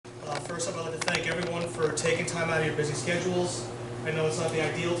First off, I'd like to thank everyone for taking time out of your busy schedules. I know it's not the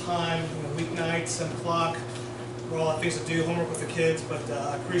ideal time, weeknight, 7 o'clock. We're all have things to do, homework with the kids, but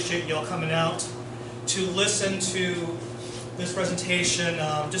I appreciate y'all coming out to listen to this presentation,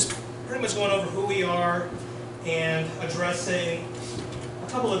 just pretty much going over who we are and addressing a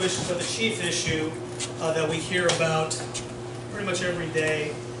couple of issues, but the chief issue that we hear about pretty much every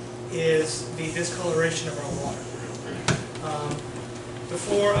day is the discoloration of our water.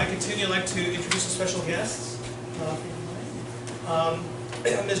 Before I continue, I'd like to introduce some special guests.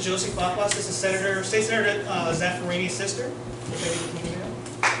 Ms. Josie Papas, this is State Senator Zaffarini's sister.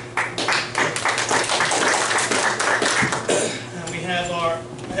 We have our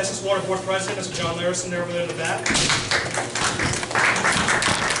Essex Water Board President, Mr. John Larison, over there in the back.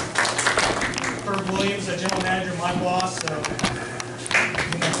 Herb Williams, the General Manager, my boss. And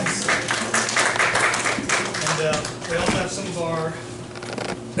we also have some of our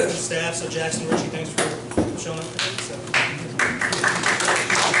staff, so Jackson, Richie, thanks for showing up today. So.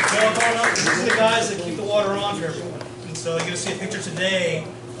 These are the guys that keep the water on for everyone. And so you're going to see a picture today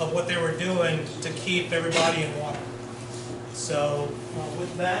of what they were doing to keep everybody in water. So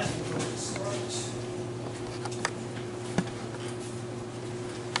with that, we're going to start.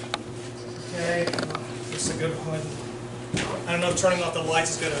 Okay, this is a good one. I don't know if turning off the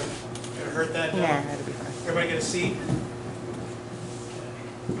lights is going to hurt that. Yeah, that'll be fine. Everybody get a seat?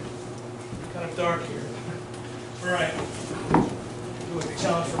 Kind of dark here. All right. It was a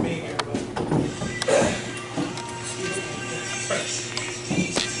challenge for me here, but.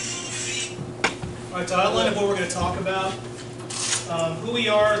 All right, to outline what we're going to talk about, who we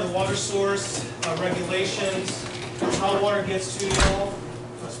are, the water source, regulations, how water gets to y'all.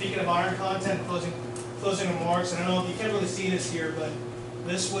 Speaking of iron content, closing remarks, and I don't know if you can't really see this here, but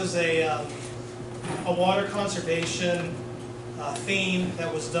this was a water conservation theme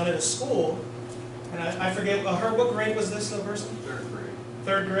that was done at a school. And I forget, what grade was this person?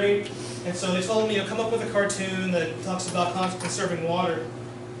 Third grade. And so they told me, come up with a cartoon that talks about conserving water.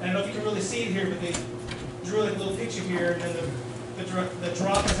 And I don't know if you can really see it here, but they drew like a little picture here, and the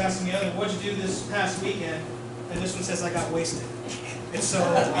drop is asking the other, what'd you do this past weekend? And this one says, I got wasted. And so,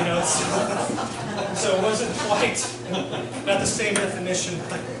 so it wasn't quite, not the same definition.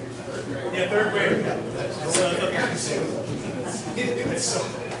 Yeah, third grade. So,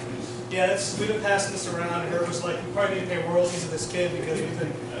 yeah, we've been passing this around, and it was like, we probably need to pay royalties to this kid because we've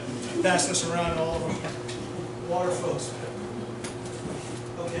been passing this around to all of them water folks.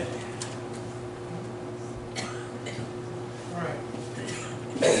 Okay. All right.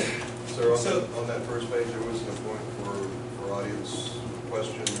 Sir, on that first page, there was no point for audience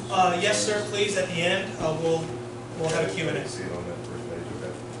questions? Yes, sir, please, at the end, we'll have a Q&A. See it on that first page,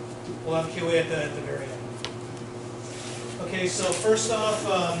 okay. We'll have a Q&A at the very end. Okay, so first off,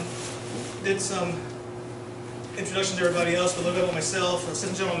 did some introduction to everybody else, but a little bit about myself.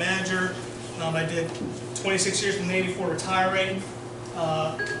 Assistant General Manager. I did 26 years in the Navy before retiring,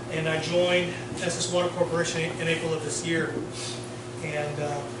 and I joined Essex Water Corporation in April of this year. And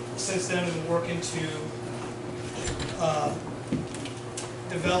since then, I've been working to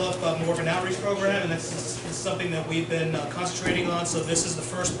develop more of an outreach program, and this is something that we've been concentrating on. So this is the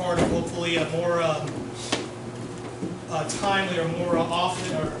first part of hopefully a more timely or more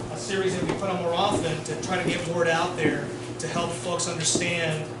often, or a series that we put on more often to try to get word out there to help folks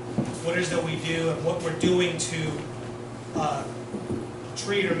understand what it is that we do and what we're doing to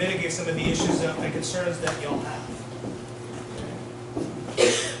treat or mitigate some of the issues and concerns that y'all have.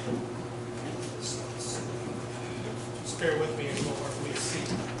 Just bear with me, it's a little hard for me to see.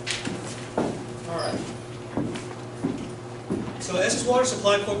 All right. So Essex Water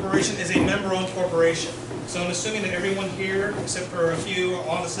Supply Corporation is a member-owned corporation. So I'm assuming that everyone here, except for a few, are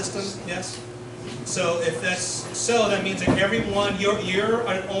on the system, yes? So if that's so, that means that everyone, you're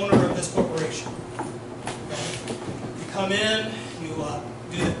an owner of this corporation. Okay? You come in, you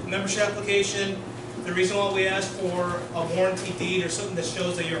do the membership application. The reason why we ask for a warranty deed or something that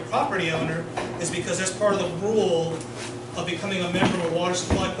shows that you're a property owner is because that's part of the rule of becoming a member of a water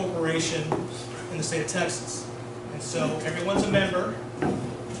supply corporation in the state of Texas. And so everyone's a member,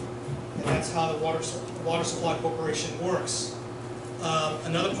 and that's how the Water Supply Corporation works.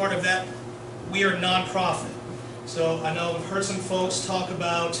 Another part of that, we are nonprofit. So I know I've heard some folks talk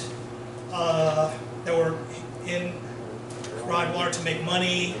about that we're in provide water to make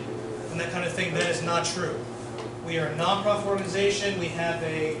money and that kind of thing. That is not true. We are a nonprofit organization. We have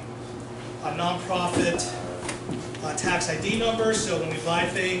a nonprofit tax ID number, so when we buy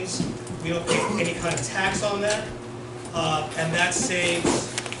things, we don't pay any kind of tax on that, and that saves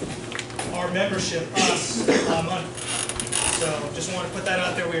our membership, us, money. So just want to put that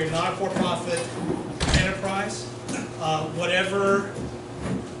out there. We are not a for-profit enterprise. Whatever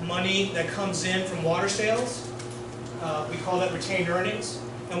money that comes in from water sales, we call that retained earnings,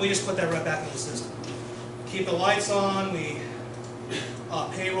 and we just put that right back in the system. Keep the lights on, we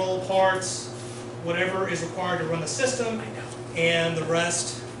payroll, parts, whatever is required to run the system, and the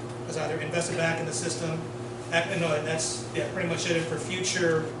rest is either invested back in the system. No, that's pretty much it for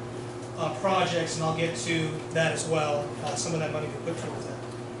future projects, and I'll get to that as well. Some of that money we put towards that.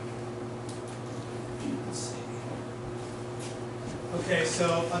 Let's see. Okay,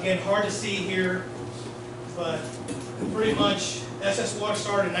 so again, hard to see here, but pretty much SS Water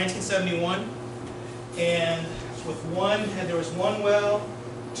started in 1971, and there was one well,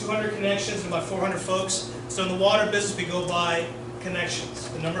 200 connections, and about 400 folks. So in the water business, we go by connections,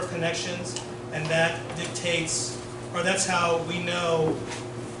 the number of connections, and that dictates, or that's how we know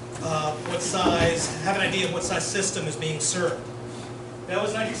what size, have an idea of what size system is being served. That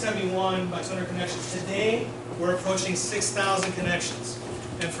was 1971 by 200 connections. Today, we're approaching 6,000 connections.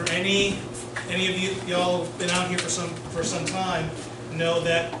 And for any of you, y'all have been out here for some time, know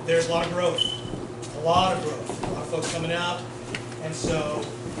that there's a lot of growth. A lot of growth. A lot of folks coming out. And so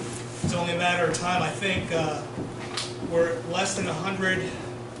it's only a matter of time. I think we're less than 100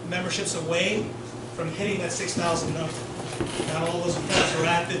 memberships away from hitting that 6,000 number. Not all those accounts are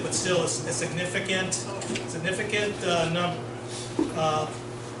active, but still a significant number.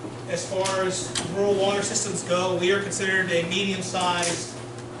 As far as rural water systems go, we are considered a medium-sized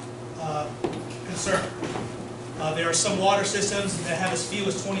concern. There are some water systems that have as few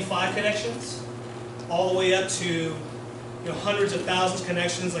as 25 connections, all the way up to hundreds of thousands of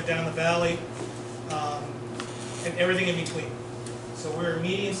connections, like down in the valley, and everything in between. So we're a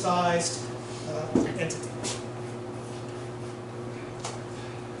medium-sized entity.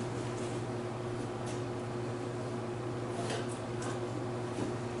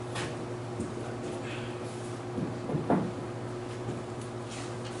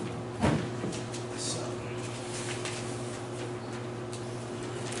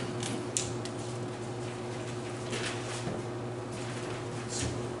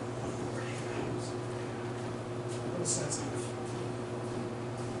 Sensitive.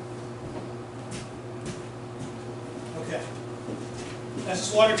 Okay.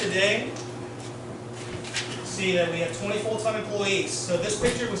 SS Water today. See that we have 20 full-time employees. So this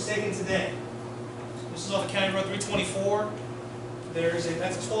picture was taken today. This is off of County Road 324. That's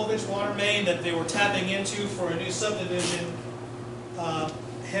a 12-inch water main that they were tapping into for a new subdivision.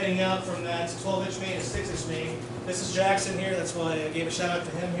 Heading out from that 12-inch main to 6-inch main. This is Jackson here. That's why I gave a shout out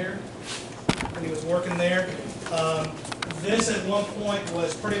to him here when he was working there. This at one point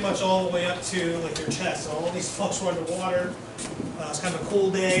was pretty much all the way up to like their chest. So all these folks were underwater. It's kind of a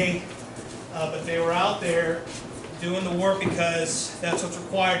cool day, but they were out there doing the work because that's what's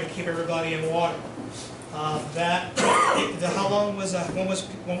required to keep everybody in water. How long was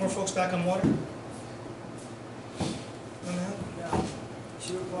when were folks back on water?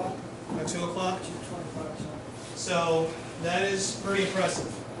 2 o'clock? At 2 o'clock? 2:25. So that is pretty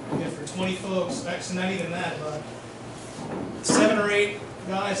impressive. Again, for 20 folks, actually not even that, but 7 or 8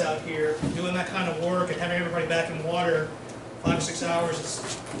 guys out here doing that kind of work and having everybody back in water 5 or 6 hours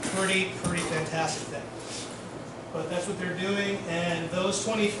is pretty fantastic thing. But that's what they're doing, and those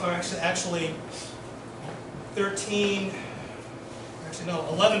 20 are actually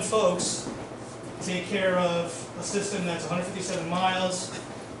 11 folks take care of a system that's 157 miles,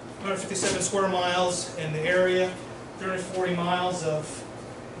 157 square miles in the area, 340 miles of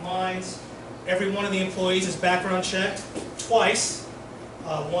lines. Every one of the employees is background checked twice,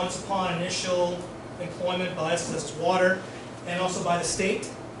 once upon initial employment by SS Water and also by the state.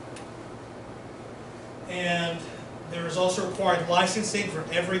 And there is also required licensing for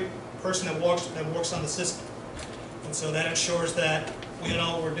every person that works on the system. And so that ensures that we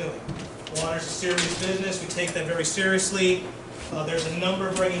know what we're doing. Water is a serious business. We take that very seriously. There's a number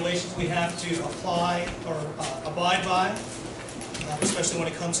of regulations we have to apply or abide by, especially when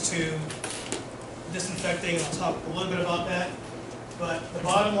it comes to disinfecting, and I'll talk a little bit about that. But the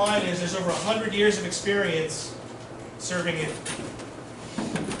bottom line is there's over 100 years of experience serving it.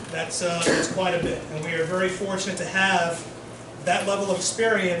 That's quite a bit, and we are very fortunate to have that level of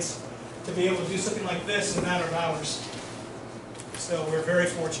experience to be able to do something like this in a matter of hours. So we're very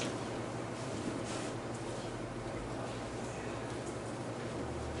fortunate.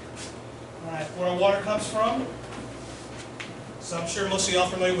 All right, where our water comes from. So I'm sure most of y'all are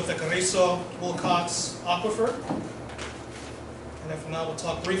familiar with the Carrizo Wilcox Aquifer. And if not, we'll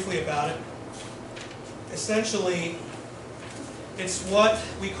talk briefly about it. Essentially, it's what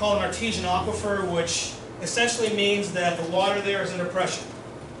we call an artesian aquifer, which essentially means that the water there is under pressure.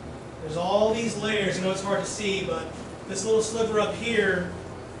 There's all these layers. I know it's hard to see, but this little sliver up here,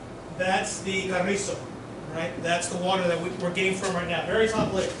 that's the carrizo, right? That's the water that we're getting from right now. Very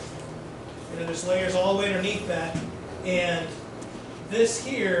top layer. And then there's layers all the way underneath that. And this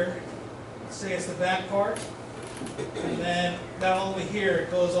here, let's say it's the back part, and then that all the way here,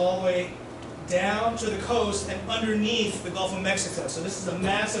 it goes all the way down to the coast and underneath the Gulf of Mexico. So this is a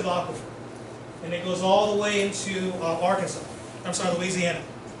massive aquifer. And it goes all the way into Arkansas. I'm sorry, Louisiana.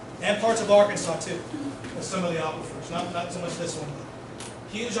 And parts of Arkansas too. With some of the aquifers. Not so much this one,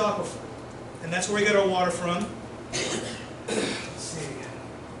 but huge aquifer. And that's where we get our water from. Let's see.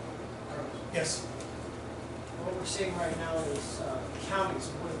 Yes? What we're seeing right now is counties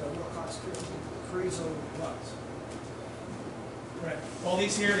where the Wilcox Carrizo runs. Right. All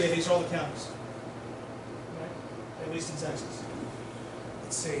these here, yeah, these are all the counties. Right? At least in Texas.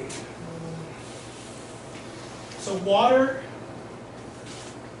 Let's see. So water,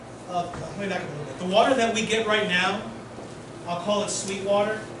 let me back up a little bit. The water that we get right now, I'll call it sweet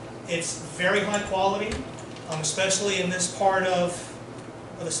water. It's very high quality, especially in this part of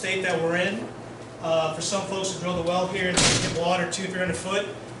the state that we're in. For some folks who drill the well here, they get water 200-300 foot,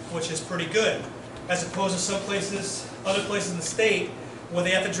 which is pretty good, as opposed to some places, other places in the state, where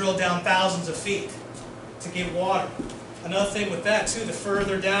they have to drill down thousands of feet to get water. Another thing with that too, the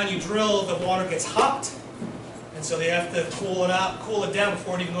further down you drill, the water gets hot. And so they have to cool it down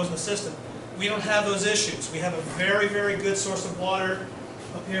before it even goes in the system. We don't have those issues. We have a very, very good source of water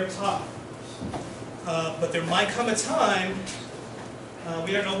up here top. But there might come a time,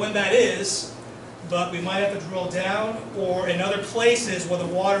 we don't know when that is, but we might have to drill down, or in other places where the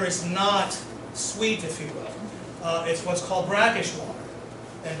water is not sweet, if you will. It's what's called brackish water.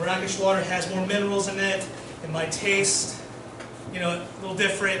 And brackish water has more minerals in it. It might taste, a little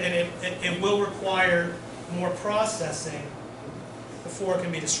different, and it will require more processing before it can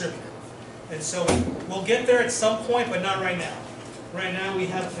be distributed. And so we'll get there at some point, but not right now. Right now we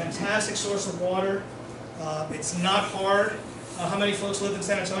have a fantastic source of water. It's not hard. How many folks lived in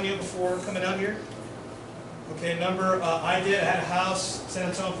San Antonio before coming out here? Okay, number, I did. I had a house, San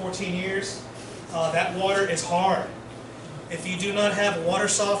Antonio, 14 years. That water is hard. If you do not have a water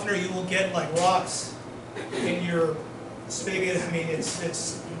softener, you will get like rocks in your spigot. I mean,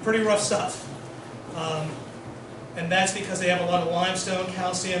 it's pretty rough stuff. And that's because they have a lot of limestone,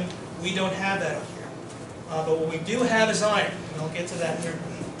 calcium. We don't have that up here. But what we do have is iron, and I'll get to that here.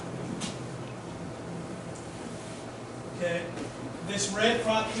 Okay, this red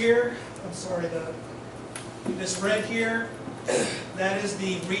rock here, I'm sorry, this red here, that is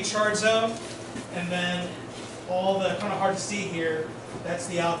the recharge zone, and then all the, kind of hard to see here, that's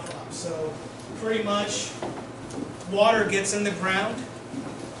the outcrop. So pretty much water gets in the ground,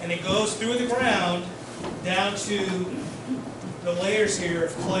 and it goes through the ground down to the layers here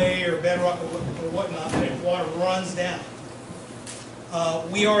of clay or bedrock or whatnot, and water runs down.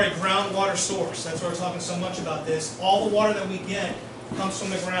 We are a groundwater source. That's why we're talking so much about this. All the water that we get comes from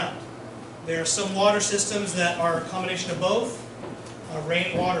the ground. There are some water systems that are a combination of both,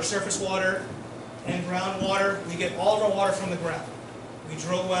 rainwater, surface water, and groundwater. We get all of our water from the ground. We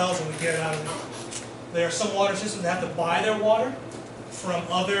drill wells and we get it out of the ground. There are some water systems that have to buy their water from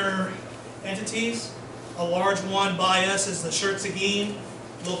other entities. A large one by us is the Schertz-Agin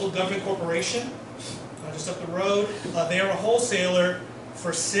Local Government Corporation, just up the road. They are a wholesaler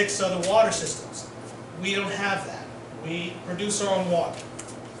for 6 other water systems. We don't have that. We produce our own water.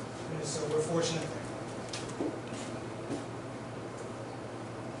 And so we're fortunate there.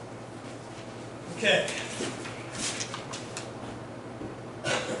 Okay.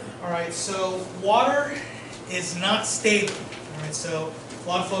 Alright, so water is not stable. Alright, so a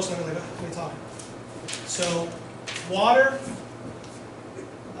lot of folks are like, what are you talking about? So water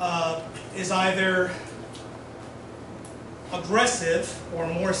is either aggressive or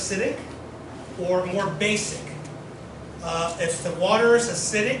more acidic or more basic. If the water is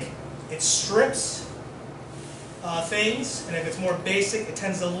acidic, it strips things, and if it's more basic, it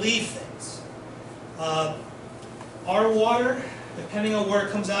tends to leave things. Our water, depending on where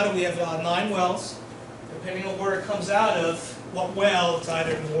it comes out of, we have 9 wells. Depending on where it comes out of, what well, it's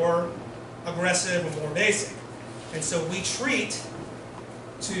either more aggressive or more basic. And so we treat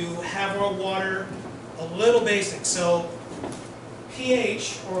to have our water a little basic. So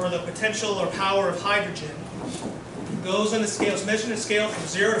pH, or the potential or power of hydrogen, goes on the scale. It's measured in a scale from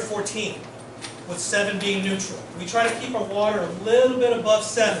 0 to 14, with 7 being neutral. We try to keep our water a little bit above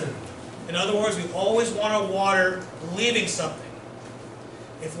 7. In other words, we always want our water leaving something.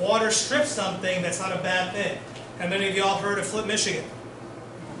 If water strips something, that's not a bad thing. How many of y'all heard of Flint, Michigan?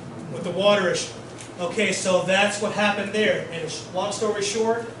 With the water issue. Okay, so that's what happened there. And long story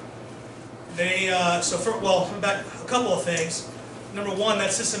short, back a couple of things. Number one,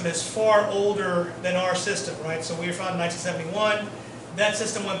 that system is far older than our system, right? So we were founded in 1971. That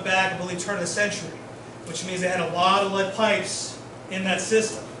system went back, I believe, turn of the century, which means they had a lot of lead pipes in that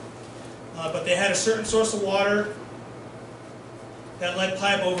system. But they had a certain source of water. That lead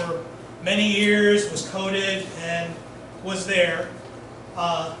pipe over many years was coated and was there.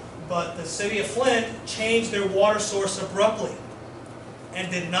 But the city of Flint changed their water source abruptly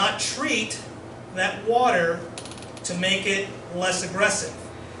and did not treat that water to make it less aggressive.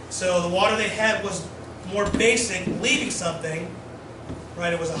 So the water they had was more basic, leaving something,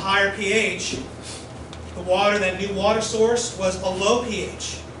 right? It was a higher pH. The water, that new water source, was a low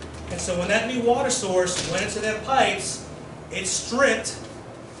pH. And so when that new water source went into their pipes, it stripped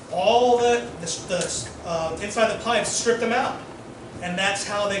all the inside the pipes, stripped them out. And that's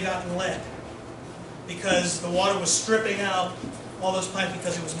how they got lead. Because the water was stripping out all those pipes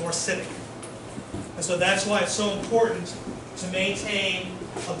because it was more acidic. And so that's why it's so important to maintain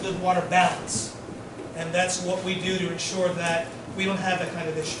a good water balance. And that's what we do to ensure that we don't have that kind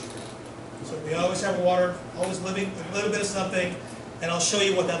of issue. So we always have water, always living a little bit of something, and I'll show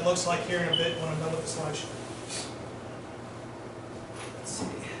you what that looks like here in a bit when I'm done with the slideshow. Let's see.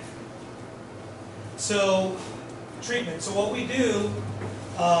 So, treatment. So what we do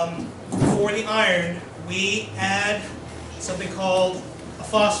for the iron, we add something called a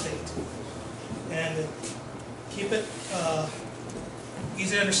phosphate. And to keep it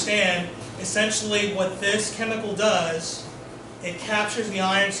easy to understand, essentially what this chemical does, it captures the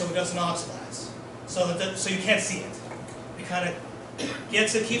iron so it doesn't oxidize, so you can't see it. It kind of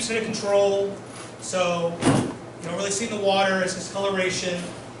gets it, keeps it in control, so you don't really see it in the water. It's discoloration,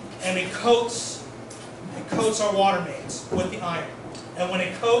 and it coats our water mains with the iron. And when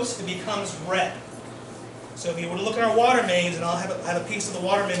it coats, it becomes red. So if you were to look at our water mains, and I'll have a piece of the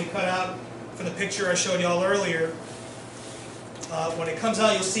water main we cut out from the picture I showed you all earlier. When it comes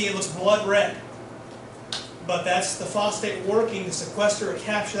out, you'll see it looks blood red. But that's the phosphate working to sequester or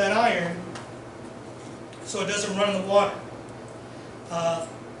capture that iron so it doesn't run in the water.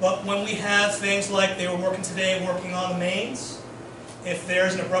 But when we have things like they were working today, working on the mains, if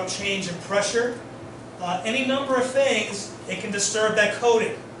there's an abrupt change in pressure, any number of things, it can disturb that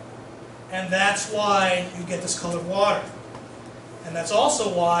coating. And that's why you get discolored water. And that's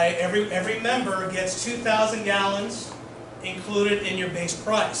also why every member gets 2,000 gallons included in your base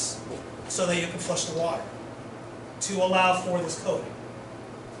price so that you can flush the water to allow for this coating.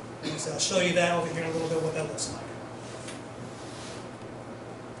 And so I'll show you that over here in a little bit, what that looks like.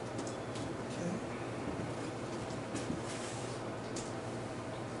 Okay.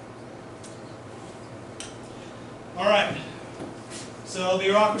 All right. So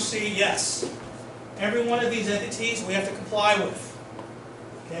bureaucracy, yes. Every one of these entities we have to comply with.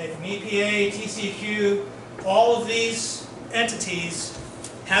 Okay, from EPA, TCEQ, all of these entities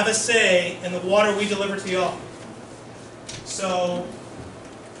have a say in the water we deliver to y'all. So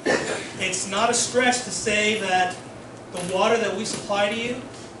it's not a stretch to say that the water that we supply to you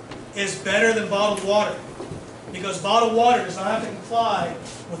is better than bottled water, because bottled water does not have to comply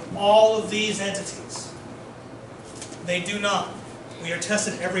with all of these entities. They do not. We are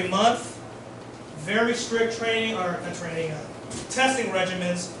tested every month. Very strict testing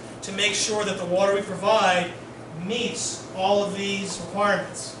regimens to make sure that the water we provide meets all of these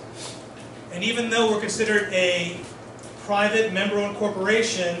requirements. And even though we're considered a private member-owned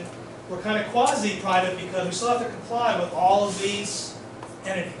corporation, we're kind of quasi-private because we still have to comply with all of these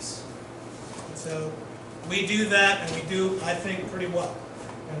entities. And so we do that, and we do, I think, pretty well.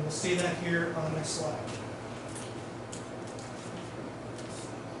 And we'll see that here on the next slide.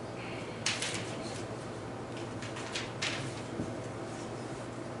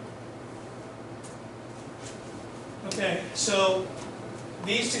 Okay, so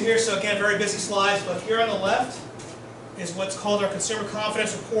these two here, so again, very busy slides, but here on the left is what's called our Consumer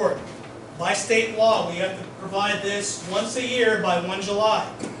Confidence Report. By state law, we have to provide this once a year by 1 July.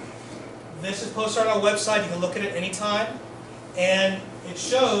 This is posted on our website. You can look at it anytime. And it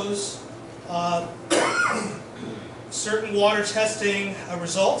shows certain water testing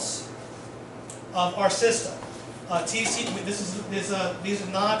results of our system. These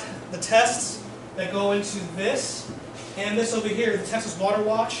are not the tests that go into this. And this over here, the Texas Water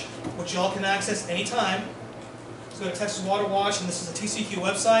Watch, which y'all can access anytime. So go to Texas Water Watch, and this is a TCEQ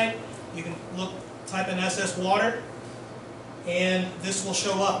website. You can type in SS Water, and this will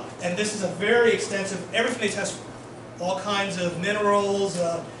show up. And this is a very extensive, everything they test, all kinds of minerals,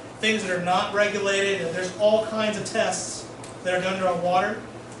 things that are not regulated. There's all kinds of tests that are done to our water.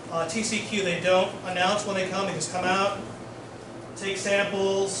 TCQ, they don't announce when they come. They just come out, take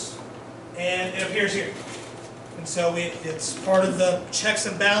samples, and it appears here. And so it's part of the checks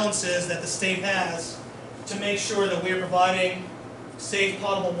and balances that the state has to make sure that we are providing safe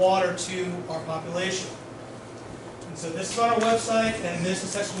potable water to our population. And so this is on our website, and this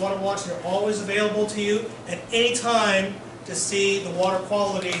is Texas Water Watch. They're always available to you at any time to see the water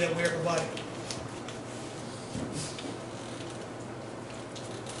quality that we are providing.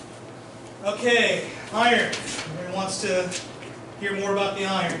 Okay, iron. Everyone wants to hear more about the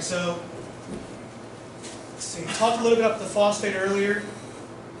iron. So, let's see. Talked a little bit about the phosphate earlier.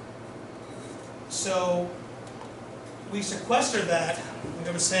 So, we sequester that, like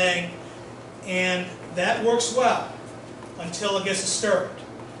I was saying, and that works well until it gets disturbed.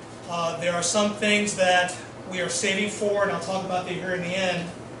 There are some things that we are saving for, and I'll talk about that here in the end,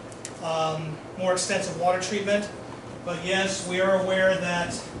 more extensive water treatment. But yes, we are aware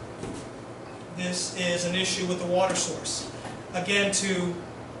that this is an issue with the water source. Again, to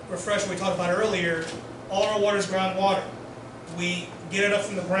refresh what we talked about earlier, all our water is groundwater. We get it up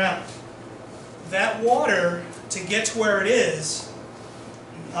from the ground. That water, to get to where it is,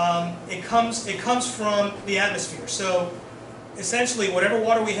 it comes from the atmosphere. So essentially, whatever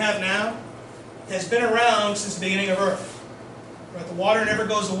water we have now has been around since the beginning of Earth. Right? The water never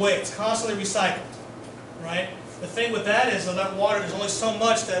goes away. It's constantly recycled. Right? The thing with that is that water, there's only so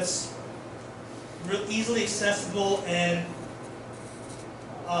much that's real easily accessible and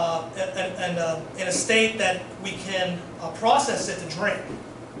in a state that we can process it to drink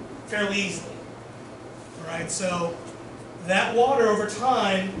fairly easily. Right? So that water over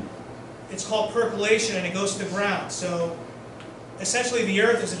time, it's called percolation, and it goes to the ground. So essentially the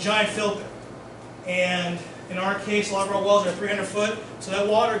earth is a giant filter. And in our case, a lot of our wells are 300 foot. So that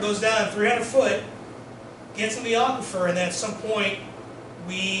water goes down 300 foot, gets in the aquifer, and then at some point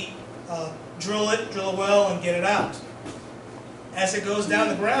we drill a well and get it out. As it goes down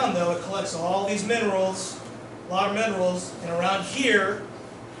the ground, though, it collects all these minerals, a lot of minerals, and around here,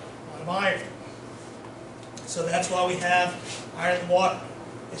 a lot of iron. So that's why we have iron in the water.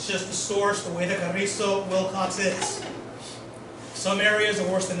 It's just the source, the way that Carrizo Wilcox is. Some areas are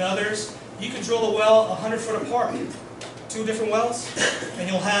worse than others. You can drill a well 100 foot apart, 2 different wells, and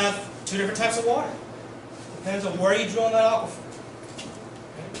you'll have 2 different types of water. Depends on where you drill in that aquifer.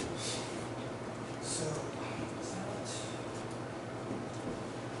 Okay. So,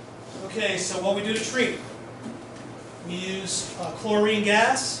 okay, so what we do to treat. We use chlorine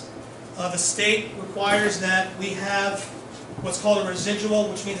gas. The state requires that we have what's called a residual,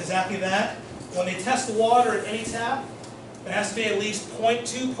 which means exactly that. When they test the water at any tap, there has to be at least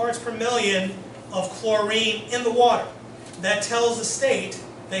 0.2 parts per million of chlorine in the water. That tells the state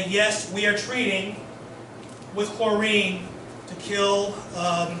that yes, we are treating with chlorine to kill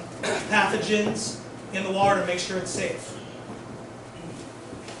pathogens in the water to make sure it's safe.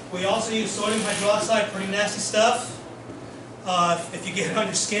 We also use sodium hydroxide, pretty nasty stuff if you get it on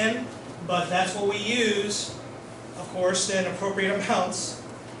your skin, but that's what we use, of course, in appropriate amounts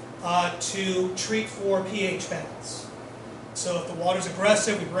to treat for pH balance. So if the water's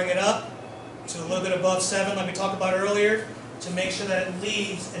aggressive, we bring it up to a little bit above 7, like we talked about earlier, to make sure that it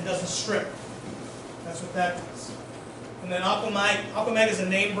leaves and doesn't strip. That's what that does. And then Aquamag is a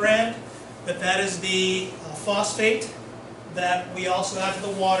name brand, but that is the phosphate that we also add to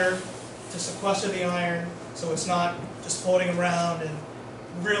the water to sequester the iron, so it's not just floating around and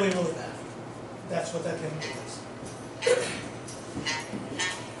really, really bad. That's what that chemical is.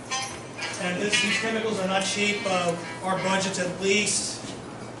 And these chemicals are not cheap. Our budget's at least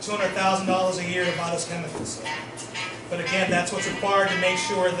 $200,000 a year to buy those chemicals. But again, that's what's required to make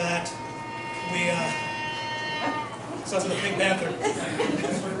sure that we. Sounds like the Pink Panther.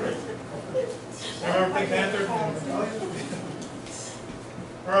 Remember Pink Panther?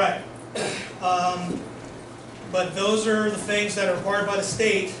 All right. But those are the things that are required by the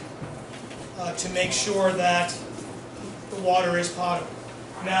state to make sure that the water is potable.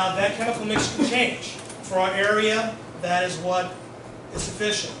 Now, that chemical mix can change. For our area, that is what is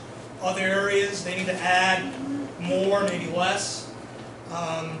sufficient. Other areas, they need to add more, maybe less.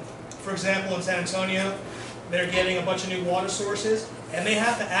 For example, in San Antonio, they're getting a bunch of new water sources, and they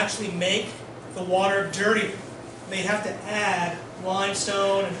have to actually make the water dirtier. They have to add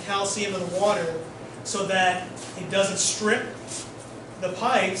limestone and calcium to the water so that it doesn't strip the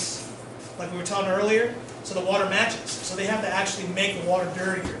pipes, like we were talking earlier, so the water matches. So they have to actually make the water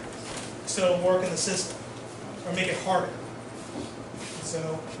dirtier so it'll work in the system, or make it harder.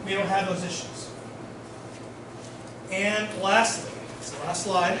 So we don't have those issues. And lastly, it's the last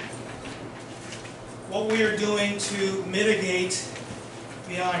slide, what we are doing to mitigate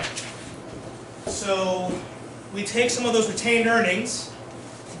the iron. So we take some of those retained earnings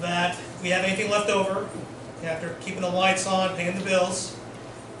that we have anything left over after keeping the lights on, paying the bills,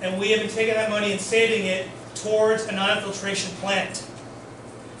 and we have been taking that money and saving it towards an non-filtration plant.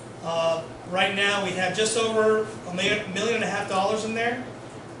 Right now we have just over $1.5 million in there.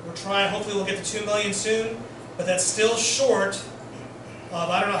 We're trying, hopefully we'll get to $2 million soon, but that's still short of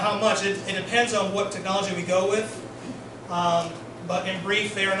I don't know how much. It depends on what technology we go with, but in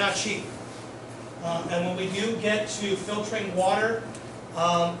brief, they are not cheap. And when we do get to filtering water,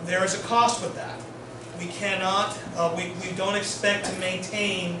 there is a cost with that. We cannot, we don't expect to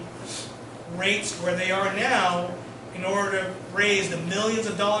maintain rates where they are now in order to raise the millions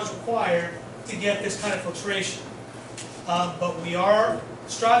of dollars required to get this kind of filtration. But we are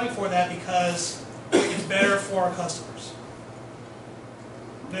striving for that because it's better for our customers.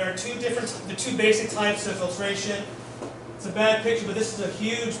 There are the two basic types of filtration. It's a bad picture, but this is a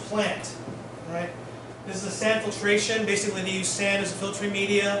huge plant, right? This is a sand filtration. Basically, they use sand as a filtering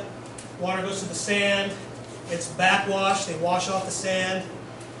media. Water goes to the sand. It's backwash. They wash off the sand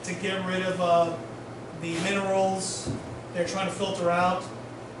to get rid of the minerals they're trying to filter out.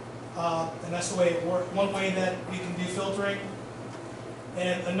 And that's the way it works. One way that we can do filtering.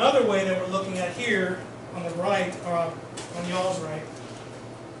 And another way that we're looking at here on the right, or on y'all's right,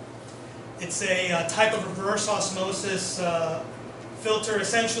 it's a type of reverse osmosis filter.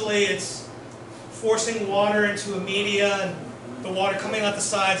 Essentially, it's forcing water into a media and the water coming out the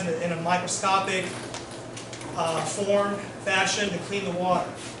sides in a microscopic fashion to clean the water.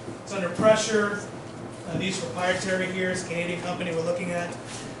 It's under pressure. These are proprietary here. It's a Canadian company we're looking at.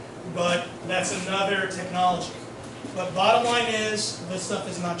 But that's another technology. But bottom line is, this stuff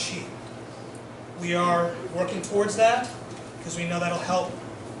is not cheap. We are working towards that because we know that'll help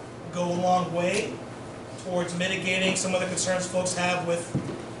go a long way towards mitigating some of the concerns folks have with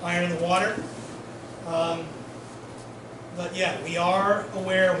iron in the water. But yeah, we are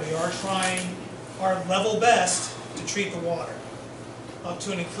aware, we are trying our level best to treat the water, up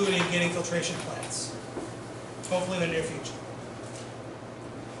to and including getting filtration plants, hopefully in the near future.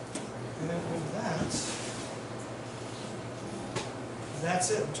 And then with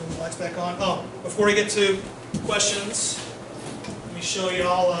that's it. Turn the lights back on. Oh, before we get to questions, let me show you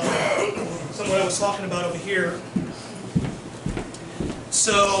all some of what I was talking about over here.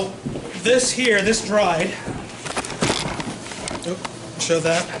 So this here, this dried. Show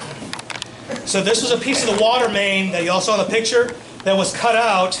that. So this was a piece of the water main that you all saw in the picture that was cut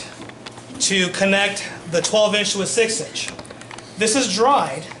out to connect the 12-inch to a 6-inch. This is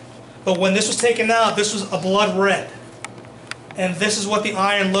dried, but when this was taken out, this was a blood red. And this is what the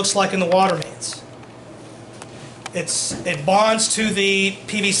iron looks like in the water mains. It bonds to the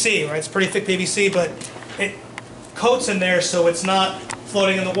PVC, right? It's pretty thick PVC, but it coats in there so it's not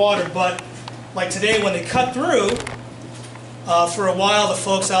floating in the water. But like today, when they cut through, for a while, the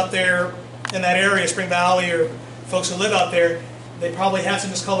folks out there in that area, Spring Valley, or folks who live out there, they probably had some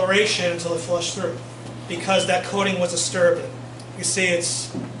discoloration until it flushed through because that coating was disturbing. You see,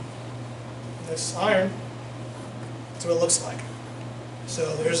 it's this iron. That's what it looks like.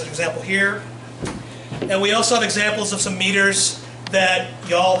 So there's an example here. And we also have examples of some meters that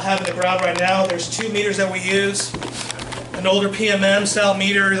y'all have in the ground right now. There's 2 meters that we use. An older PMM style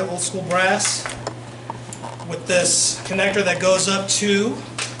meter, the old school brass, with this connector that goes up to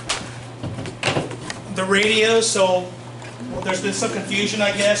the radio. So there's been some confusion,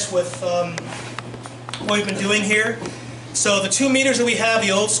 I guess, with what we've been doing here. So the 2 meters that we have,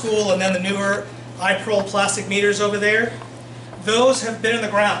 the old school and then the newer iPearl plastic meters over there, those have been in the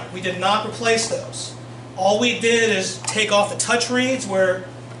ground. We did not replace those. All we did is take off the touch reeds where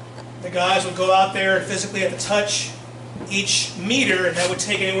the guys would go out there and physically have to touch each meter, and that would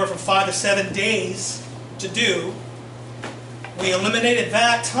take anywhere from 5 to 7 days to do. We eliminated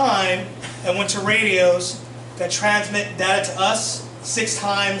that time and went to radios that transmit data to us 6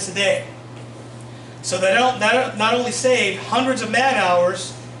 times a day. So that not only saved hundreds of man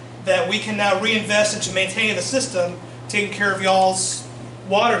hours that we can now reinvest into maintaining the system, taking care of y'all's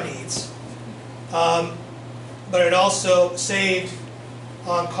water needs, but it also saved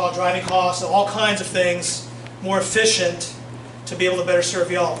on-call driving costs and all kinds of things, more efficient to be able to better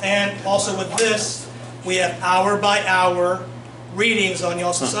serve y'all. And also with this, we have hour-by-hour readings on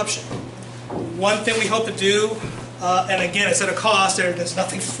y'all's consumption. One thing we hope to do, and again, it's at a cost, there's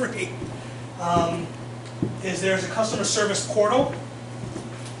nothing free, is there's a customer service portal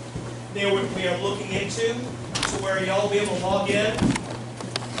we are looking into to where y'all will be able to log in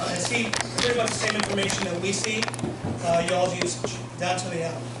and see pretty much the same information that we see, y'all's usage, down to the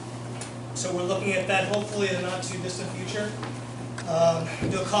hour. So we're looking at that hopefully in the not too distant future.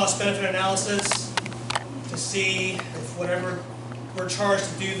 Do a cost-benefit analysis to see if whatever we're charged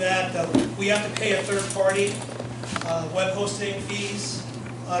to do that, we have to pay a third-party web hosting fees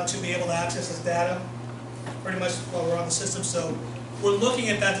to be able to access this data, pretty much while we're on the system. So we're looking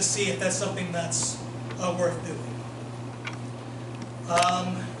at that to see if that's something that's worth doing.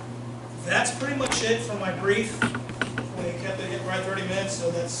 That's pretty much it for my brief. We kept it right 30 minutes,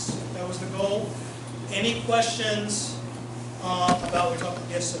 so that was the goal. Any questions about what we're talking?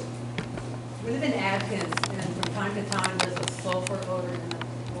 Yes, sir. We live in Atkins, and from time to time there's a sulfur odor in the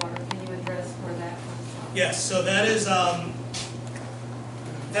water. Can you address where that comes from? Yes, so that is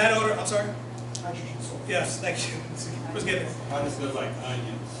that odor. I'm sorry. Hydrogen sulfide. Yes, thank you. Was getting it. How does it look like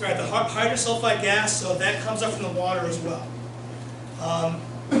onions? Right, the hydrosulfide gas, so that comes up from the water as well.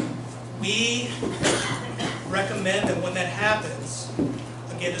 We recommend that when that happens,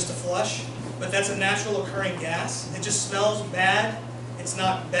 again, just to flush, but that's a natural occurring gas. It just smells bad. It's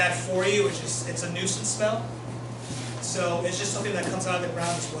not bad for you, it's a nuisance smell. So it's just something that comes out of the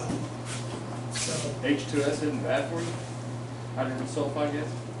ground as well. So H2S isn't bad for you? Hydrogen sulfide gas?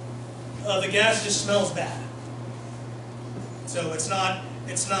 the gas just smells bad. So it's not,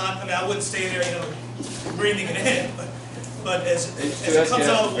 I mean, I wouldn't stay there, breathing it in, but as it comes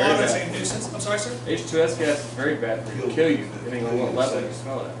out of the water, it's a nuisance. I'm sorry, sir? H2S gas is very bad for you. It'll kill you, depending on what level you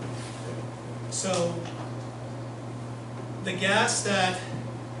smell it at. So the gas that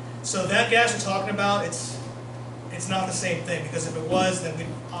gas we're talking about, it's not the same thing, because if it was, then we'd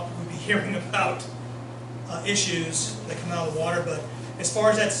be hearing about issues that come out of the water. But as far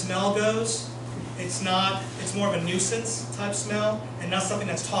as that smell goes, it's more of a nuisance type smell and not something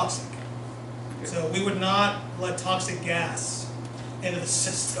that's toxic. So we would not let toxic gas into the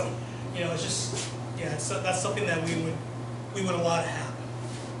system. It's just, that's something that we would allow to happen.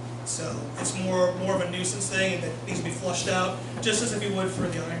 So it's more of a nuisance thing that needs to be flushed out, just as if you would for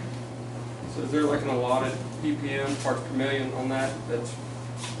the iron. So is there like an allotted ppm, parts per million on that, that's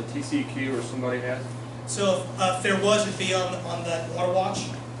the TCEQ or somebody has? So if there was, it'd be on that water watch.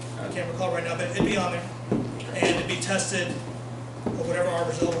 I can't recall right now, but it'd be on there, and it'd be tested, or whatever our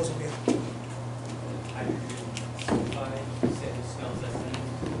results would be on.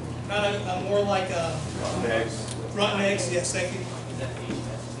 More like Rotten eggs. rotten eggs. Yes, thank you. Is that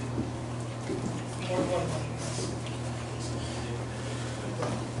H2S? More one.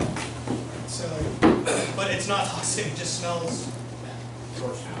 So, but it's not toxic. It just smells.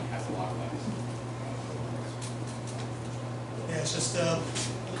 Georgetown has a lot of that. Yeah, it's just a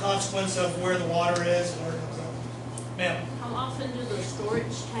consequence of where the water is and where it comes out. Ma'am. How often do the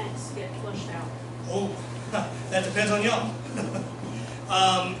storage tanks get flushed out? Oh, that depends on y'all.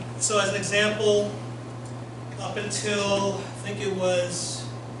 So as an example, up until I think it was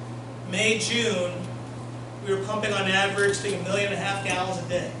May, June, we were pumping on average, I think, 1.5 million gallons a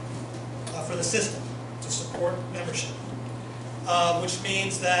day for the system to support membership. Which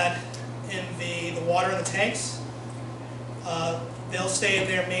means that in the water in the tanks, they'll stay in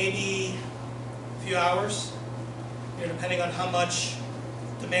there maybe a few hours, depending on how much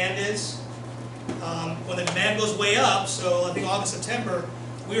demand is. When the demand goes way up, so I think August, September,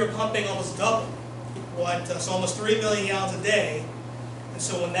 we were pumping almost double so almost 3 million gallons a day. And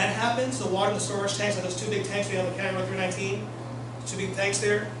so when that happens, the water in the storage tanks, like those two big tanks we have in County Road 319, two big tanks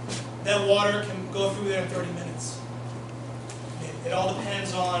there, that water can go through there in 30 minutes. It all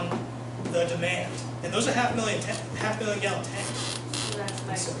depends on the demand. And those are half million gallon tanks. So that's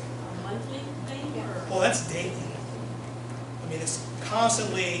like a monthly thing, or? Well, that's daily. I mean, it's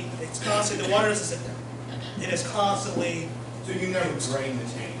constantly, the water doesn't sit there. It is constantly. So you never drain the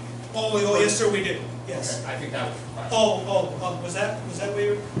tank? Oh, yes, sir, we do. Yes. Okay, I think that was the question. Was that what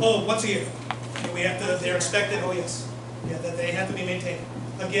you were? Once a year. We have to, they're inspected, yes. Yeah, that they have to be maintained.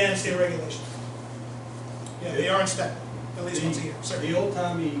 Again, state regulations. Yeah, they are inspected, at least once a year. Sir. The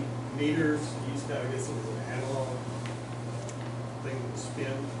old-timey meters used to have, I guess it was an analog thing that would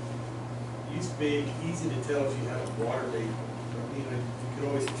spin. It used to be easy to tell if you had a water leak. You could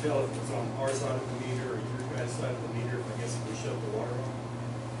always tell if it was on our side of the meter or your guys' side of the meter, I guess if we shut the water off.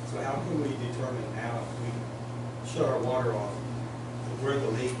 So how can we determine now if we shut our water off, where the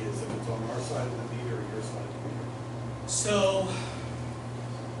leak is, if it's on our side of the meter or your side of the meter? So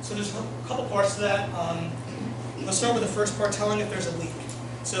there's a couple parts to that. Let's start with the first part, telling if there's a leak.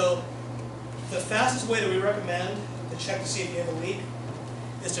 So the fastest way that we recommend to check to see if you have a leak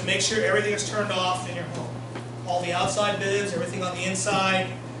is to make sure everything is turned off in your home. All the outside bibs, everything on the inside,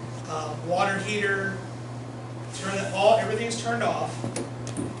 water heater, everything's turned off,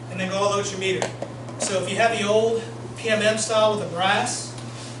 and then go all load your meter. So if you have the old PMM style with the brass,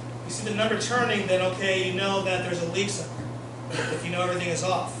 you see the number turning, then okay, you know that there's a leak somewhere. if you know everything is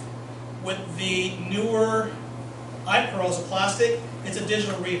off. With the newer iPearls of plastic, it's a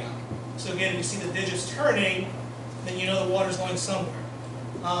digital readout. So again, if you see the digits turning, then you know the water's going somewhere.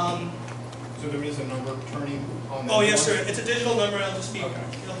 So there is a number turning on that? Oh, yes, sir. board? It's a digital number. It'll just be, Okay.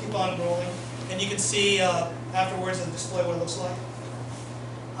 it'll keep on rolling. And you can see afterwards in the display what it looks like.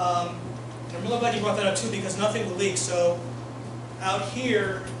 I'm really glad you brought that up too, because nothing will leak. So out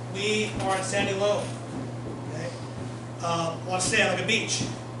here, we are in sandy loam. Okay? A lot of sand, like a beach.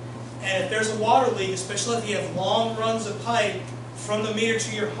 And if there's a water leak, especially if you have long runs of pipe from the meter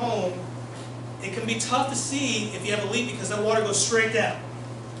to your home, it can be tough to see if you have a leak because that water goes straight down.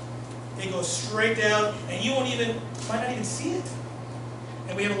 It goes straight down, and you might not even see it.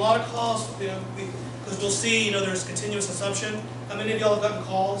 And we have a lot of calls, because we'll see, there's continuous consumption. How many of y'all have gotten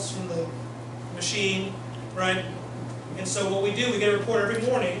calls from the machine, right? And so what we do, we get a report every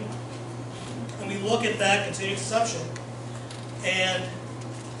morning, and we look at that continuous consumption. And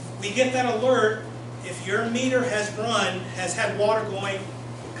we get that alert if your meter has had water going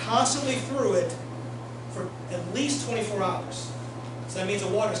constantly through it for at least 24 hours. So that means the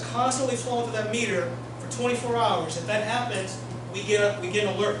water is constantly flowing through that meter for 24 hours. If that happens, we get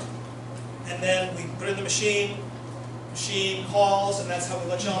an alert. And then we put it in the machine calls, and that's how we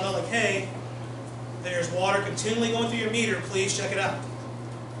let y'all know, like, hey, there's water continually going through your meter, please check it out.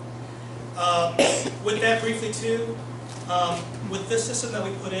 With that briefly too, with this system that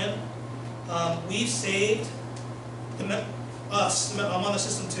we put in, we've saved, I'm on the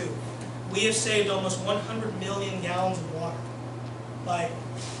system too, we have saved almost 100 million gallons of water by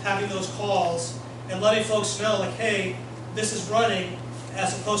having those calls and letting folks know, like, hey, this is running,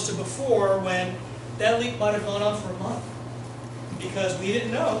 as opposed to before when that leak might have gone on for a month because we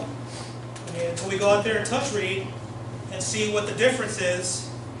didn't know. Until we go out there and touch read and see what the difference is.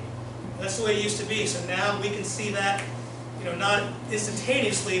 That's the way it used to be. So now we can see that, not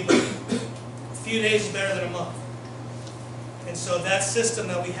instantaneously, but a few days is better than a month. And so that system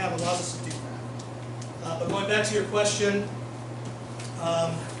that we have allows us to do that. But going back to your question,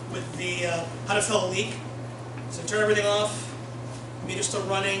 with the how to tell a leak. So turn everything off, meter's still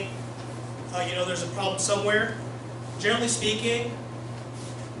running, there's a problem somewhere. Generally speaking,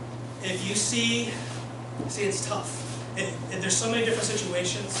 if you see it's tough. There's so many different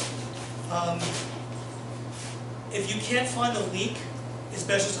situations. If you can't find the leak, it's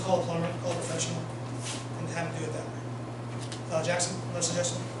best just to call a plumber, call a professional, and have him do it that way. Jackson, another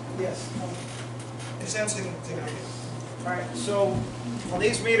suggestion? Yes. Sam, take it out. All right, so on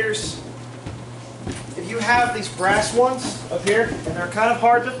these meters, if you have these brass ones up here, and they're kind of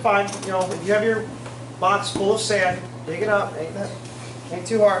hard to find, if you have your box full of sand, dig it up, ain't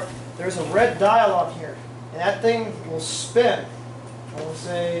too hard. There's a red dial on here, and that thing will spin, I will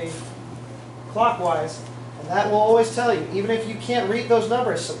say clockwise, and that will always tell you, even if you can't read those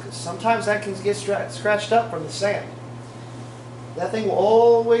numbers, sometimes that can get scratched up from the sand. That thing will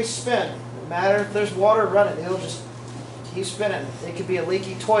always spin, no matter if there's water running, it'll just keep spinning. It could be a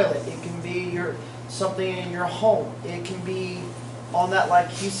leaky toilet, it can be something in your home, it can be on that, like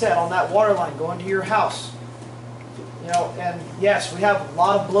he said, on that water line going to your house. And yes, we have a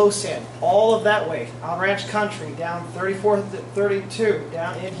lot of blow sand, all of that way, on Ranch Country, down 34, 32,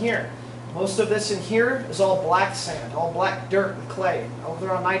 down in here. Most of this in here is all black sand, all black dirt and clay. Over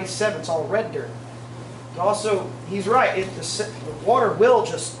there on 97, it's all red dirt. But also, he's right, the water will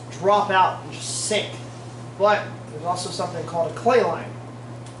just drop out and just sink. But there's also something called a clay line.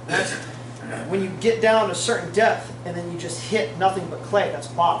 That's when you get down to a certain depth and then you just hit nothing but clay, that's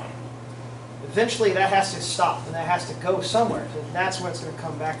bottom. Eventually that has to stop and that has to go somewhere. And that's when it's going to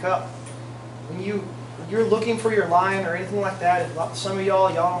come back up. When you're looking for your line or anything like that, if some of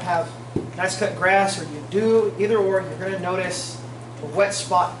y'all don't have nice cut grass, or you do, either or, you're going to notice a wet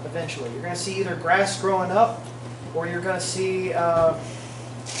spot eventually. You're going to see either grass growing up, or you're going to see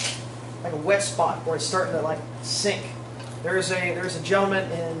like a wet spot where it's starting to like sink. There's a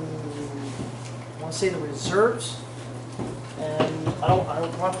gentleman in, I want to say, the reserves, and I don't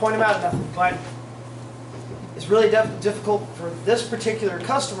want to point him out or nothing, but it's really difficult for this particular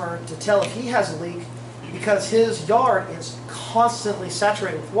customer to tell if he has a leak, because his yard is constantly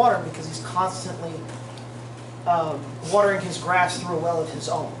saturated with water because he's constantly watering his grass through a well of his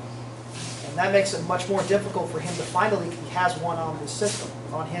own. And that makes it much more difficult for him to find a leak if he has one on his system,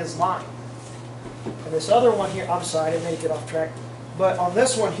 on his line. And this other one here, I'm sorry, I didn't make it off track, but on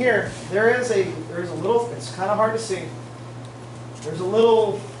this one here, there's a little, it's kind of hard to see, there's a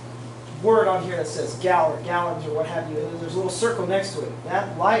little word on here that says gallons or what have you, and there's a little circle next to it.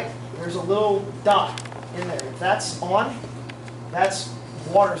 That light, there's a little dot in there. If that's on, that's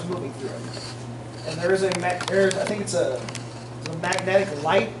water's moving through it. And I think it's a a magnetic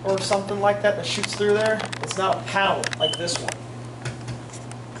light or something like that that shoots through there. It's not a paddle like this one.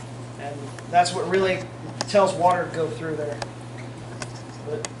 And that's what really tells water to go through there.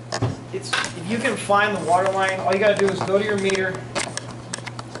 But if you can find the water line, all you gotta do is go to your meter,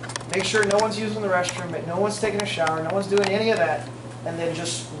 make sure no one's using the restroom, no one's taking a shower, no one's doing any of that, and then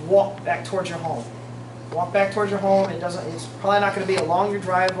just walk back towards your home. Walk back towards your home. It's probably not gonna be along your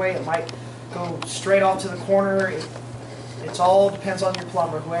driveway. It might go straight off to the corner. It's all depends on your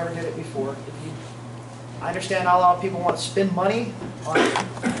plumber, whoever did it before. I understand not a lot of people want to spend money on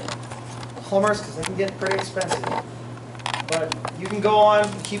plumbers because they can get pretty expensive. But you can go on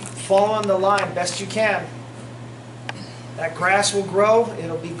and keep following the line best you can. That grass will grow,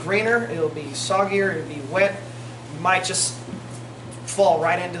 it'll be greener, it'll be soggier, it'll be wet. You might just fall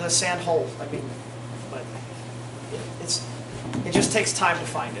right into the sand hole. I mean, but it just takes time to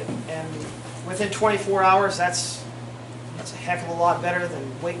find it. And within 24 hours, that's a heck of a lot better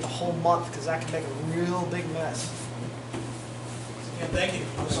than waiting a whole month, because that can make a real big mess. Yeah, thank you.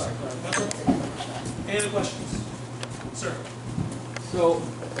 I'm sorry. Any other questions? Sir? So,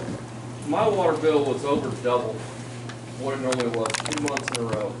 my water bill was over double what it normally was 2 months in a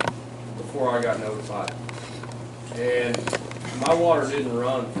row before I got notified. And my water didn't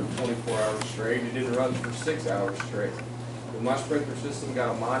run for 24 hours straight. It didn't run for 6 hours straight. When my sprinkler system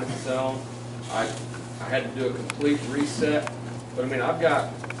got a mind of its own, I had to do a complete reset. But I mean, I've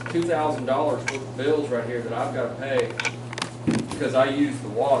got $2,000 worth of bills right here that I've got to pay because I use the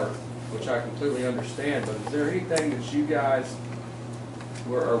water, which I completely understand. But is there anything that you guys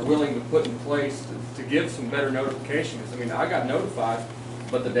are willing to put in place to give some better notification? Because I mean, I got notified,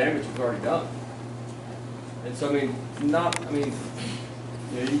 but the damage was already done. And so I mean, you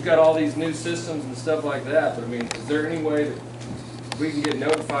know, you've got all these new systems and stuff like that. But I mean, is there any way that we can get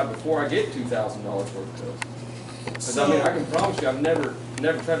notified before I get $2,000 worth of bills? Because I mean, I can promise you, I've never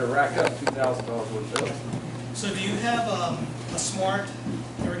tried to rack up $2,000 worth of bills. So do you have a smart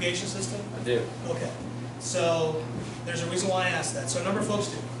irrigation system? I do. Okay. So there's a reason why I asked that. So a number of folks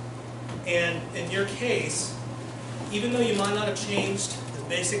do. And in your case, even though you might not have changed the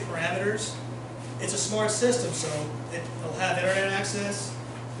basic parameters, it's a smart system, so it'll have internet access.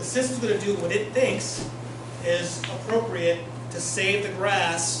 The system's going to do what it thinks is appropriate to save the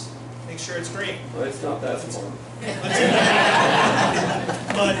grass, make sure it's green. Well, it's not that smart.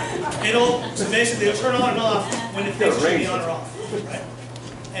 But so basically it'll turn on and off when it thinks it should be on or off, right?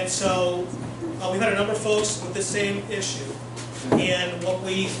 And so we've had a number of folks with the same issue. And what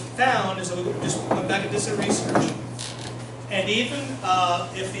we found is that we just went back and did some research. And even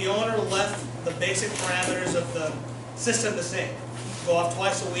if the owner left the basic parameters of the system the same, go off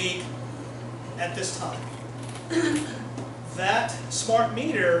twice a week at this time, that smart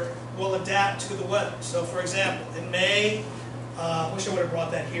meter will adapt to the weather. So for example, in May, I wish I would have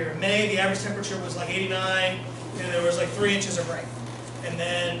brought that here. In May, the average temperature was like 89, and there was like 3 inches of rain. And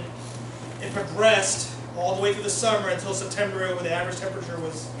then it progressed all the way through the summer until September, where the average temperature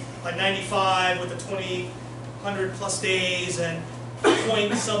was like 95 with the 2,000 plus days and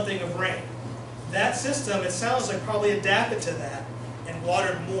point something of rain. That system, it sounds like, probably adapted to that and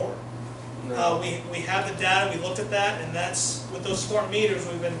watered more. No. We have the data, we looked at that, and that's, with those smart meters,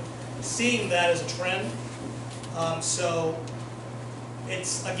 we've been seeing that as a trend. So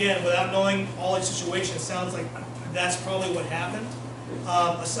it's, again, without knowing all the situations, it sounds like that's probably what happened.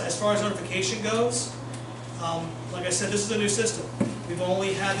 As far as notification goes, like I said, this is a new system. We've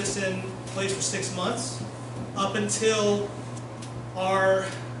only had this in place for 6 months. Up until our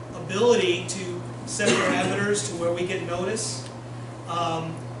ability to set parameters to where we get notice,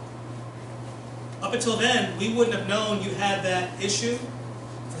 up until then, we wouldn't have known you had that issue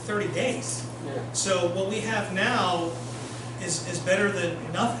for 30 days. Yeah. So what we have now is better than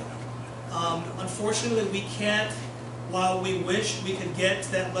nothing. Unfortunately, we can't, while we wish we could get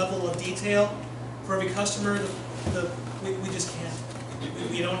to that level of detail for every customer, we just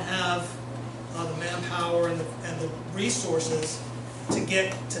can't. We don't have the manpower and the resources to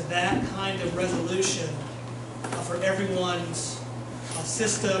get to that kind of resolution for everyone's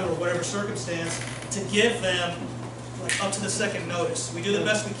system or whatever circumstance, to give them like up to the second notice. We do the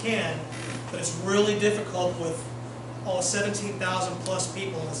best we can, but it's really difficult with all 17,000 plus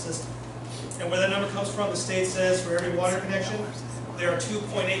people in the system. And where that number comes from, the state says for every water connection, there are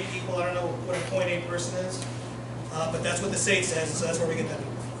 2.8 people. I don't know what a 0.8 person is, but that's what the state says, so that's where we get that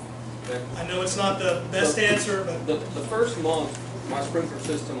number. Okay. I know it's not the best answer, but The first month, my sprinkler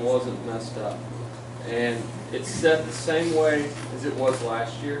system wasn't messed up. And it's set the same way as it was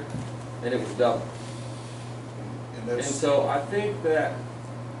last year, and it was double. And And that's, so I think that,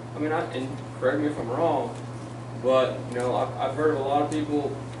 I mean, and correct me if I'm wrong, But, you know, I've heard of a lot of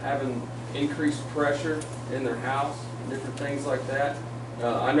people having increased pressure in their house, different things like that.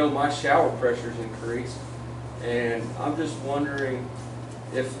 I know my shower pressure's increased, and I'm just wondering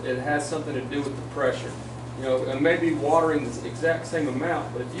if it has something to do with the pressure. You know, and maybe watering the exact same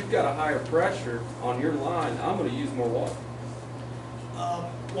amount, but if you've got a higher pressure on your line, I'm gonna use more water.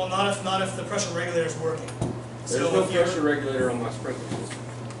 Well, not if the pressure regulator is working. There's So no if you're- pressure regulator on my sprinkler system.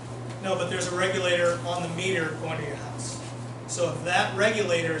 No, but there's a regulator on the meter going to your house. So if that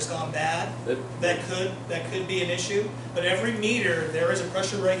regulator has gone bad, that could be an issue. But every meter, there is a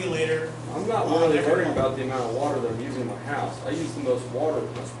pressure regulator. I'm not on really every worried one. about the amount of water that I'm using in my house. I use the most water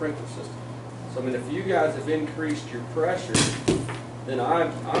with my sprinkler system. So I mean, if you guys have increased your pressure, then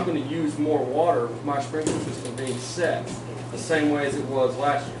I'm gonna use more water with my sprinkler system being set the same way as it was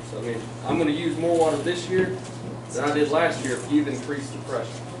last year. So I mean, I'm gonna use more water this year than I did last year if you've increased the pressure.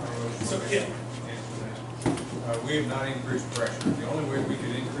 So, yeah, We have not increased pressure. The only way we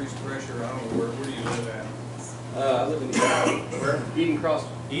could increase pressure, I don't know, where do you live at? I live in Where? Eden Cross.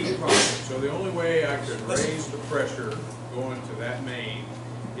 Eden Crossing. So the only way I could raise the pressure going to that main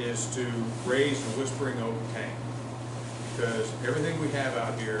is to raise the Whispering Oak tank. Because everything we have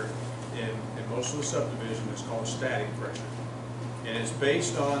out here in most of the subdivision is called static pressure. And it's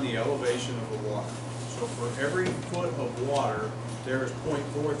based on the elevation of the water. So for every foot of water, there is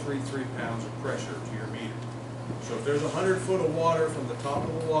 0.433 pounds of pressure to your meter. So if there's 100 foot of water from the top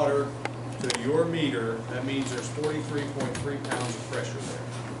of the water to your meter, that means there's 43.3 pounds of pressure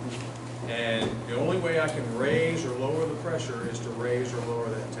there. And the only way I can raise or lower the pressure is to raise or lower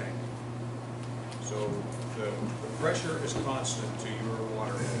that tank. So the pressure is constant to your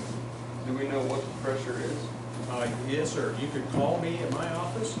water head. Do we know what the pressure is? Yes, sir. You could call me at my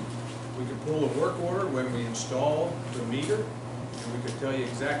office. We could pull a work order when we install the meter, and we could tell you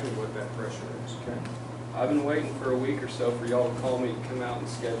exactly what that pressure is. Okay. I've been waiting for a week or so for y'all to call me and come out and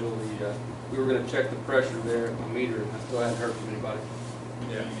schedule the, we were gonna check the pressure there at my meter, and I still hadn't heard from anybody.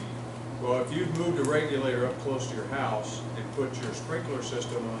 Yeah. Well, if you've moved a regulator up close to your house and put your sprinkler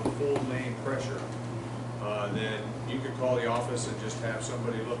system on full main pressure, then you could call the office and just have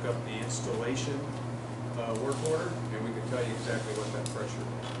somebody look up the installation work order, and we can tell you exactly what that pressure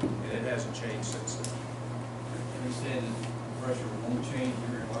is. And it hasn't changed since then. You're saying that the pressure won't change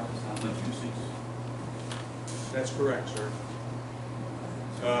regardless of how much usage? That's correct, sir.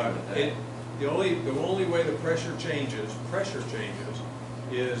 The only way the pressure changes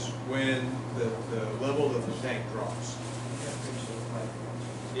is when the level of the tank drops.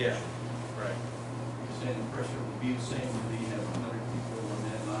 Yeah, right. You're saying the pressure will be the same whether you have 100 people on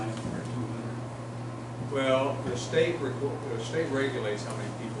that line or 200? Well, the state regulates how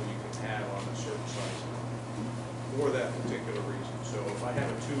many people you can have on a certain size line for that particular reason. So if I have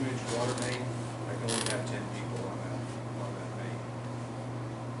a 2-inch water main, I can only have 10 people on that main.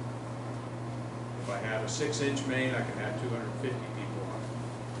 If I have a 6-inch main, I can have 250 people on it.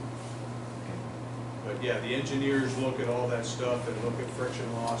 But yeah, the engineers look at all that stuff and look at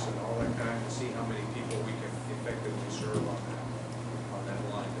friction loss and all that kind to see how many people we can effectively serve on that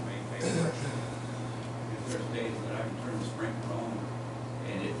line to maintain pressure. If there's days that I can turn the sprinkler on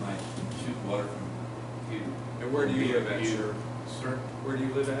and it might shoot water from you. And where do you live at, sir? Sir, Where do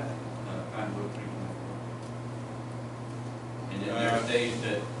you live at? kind of a 3.4. And then there's days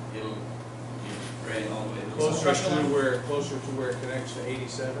that it'll spread all the way to the Closer pressure to line? closer to where it connects to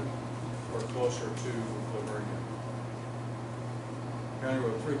 87, or closer to Lavernia? County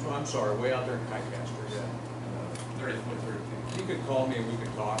Road 320, I'm sorry, way out there in Lancaster, yeah. 34, 32. You could call me and we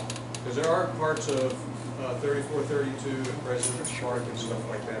could talk, because there are parts of 3432 and President's Park and stuff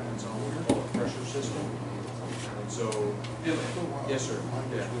like that that's on what we call a pressure system. And so, yes, sir,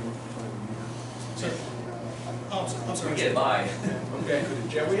 yeah. Oh, I'm sorry. We get by. Okay,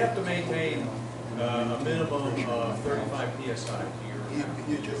 yeah, we have to maintain a minimum of 35 PSI to your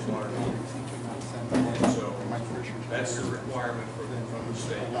water meter. And so, that's the requirement from the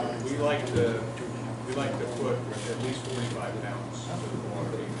state. We like to put at least 45 pounds to the water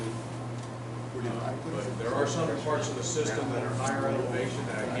meter. But there are some parts of the system that are higher elevation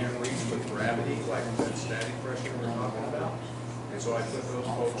that I can't reach with gravity, like that static pressure we're talking about. And so I put those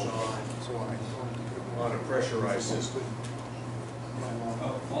folks on a pressurized system.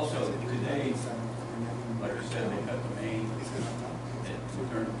 Also, today, like I said, they cut the main, it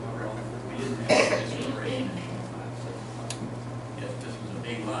turned the water on. We didn't have this operation. Yes, this was a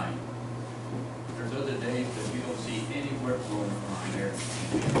big line. There's other days that we don't see any work going on there.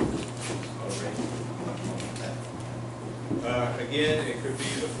 Again, it could be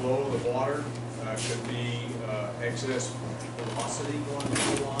the flow of the water, could be excess velocity going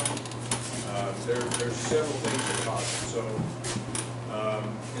through the line. There's several things that cause it. So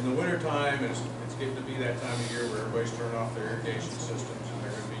in the wintertime, it's getting to be that time of year where everybody's turning off their irrigation systems and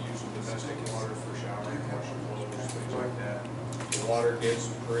they're going to be using domestic water for showering, washing clothes, things like that. The water gets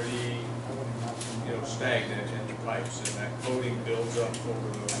pretty, stagnant in the pipes, and that coating builds up over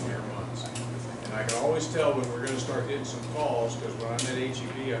those winter months. And I can always tell when we're going to start getting some calls, because when I'm at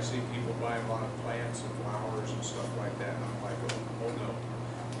HEB, I see people buying a lot of plants and flowers and stuff like that, and I'm like, oh no.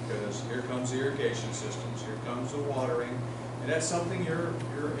 Because here comes the irrigation systems, here comes the watering, and that's something you're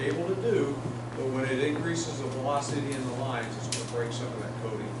able to do, but when it increases the velocity in the lines, it's going to break some of that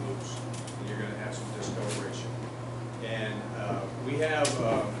coating loose, and you're going to have some discoloration. And we have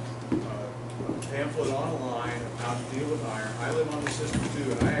a pamphlet online of how to deal with iron. I live on the system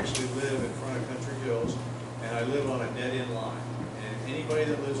too, and I actually live in front of Country Hills, and I live on a dead-end line. And anybody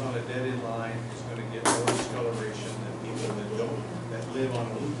that lives on a dead-end line is going to get more discoloration than people that live on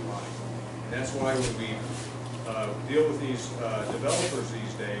a loop line. And that's why when we deal with these developers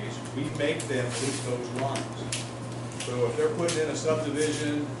these days, we make them loop those lines. So if they're putting in a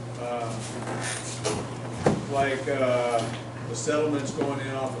subdivision, like the settlements going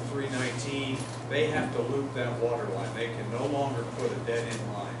in off of 319, they have to loop that water line. They can no longer put a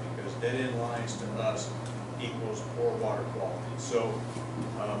dead-end line, because dead-end lines to us equals poor water quality. So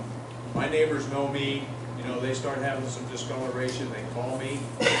my neighbors know me. They start having some discoloration. They call me.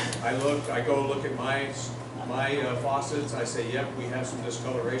 I go look at my faucets. I say, yep, we have some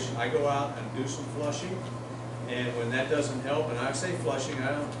discoloration. I go out and do some flushing. And when that doesn't help, and I say flushing,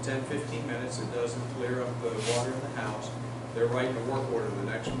 I don't know, 10, 15 minutes, it doesn't clear up the water in the house, they're writing a work order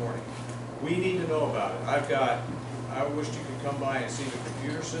the next morning. We need to know about it. I wish you could come by and see the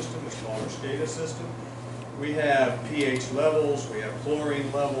computer system. It's called our SCADA system. We have pH levels, we have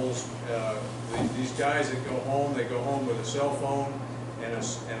chlorine levels. These guys that go home, they go home with a cell phone and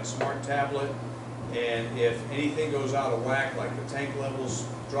a smart tablet. And if anything goes out of whack, like the tank levels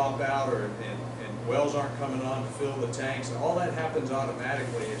drop out, and wells aren't coming on to fill the tanks, and all that happens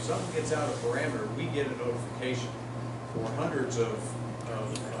automatically. If something gets out of parameter, we get a notification for hundreds of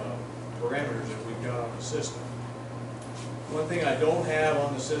parameters that we've got on the system. One thing I don't have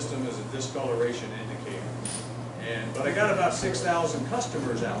on the system is a discoloration indicator. But I got about 6,000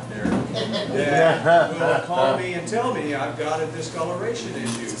 customers out there that will call me and tell me I've got a discoloration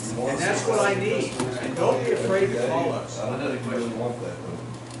issue. And that's what I need. And don't be afraid to call us. I don't know if you really want that, but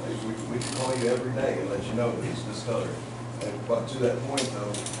we can call you every day and let you know that it's discolored. But to that point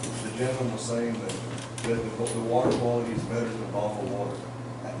though, the gentleman was saying that the water quality is better than bottled water.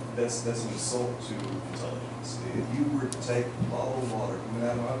 That's an insult to intelligence. If you were to take bottled water coming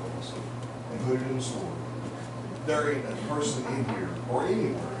out of my faucet and put it in the store, there ain't a person in here or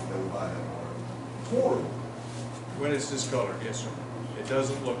anywhere that would buy that water. Horrible. When it's discolored, yes, sir. It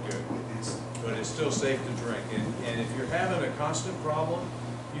doesn't look good, but it's still safe to drink. And if you're having a constant problem,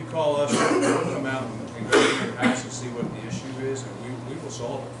 you call us, we'll come out and go to your house and see what the issue is, and we will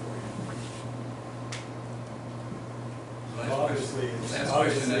solve it for you. Obviously, Last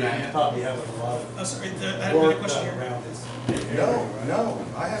question that I you have. probably have a lot of I'm sorry, I have a work question done here. around this. No,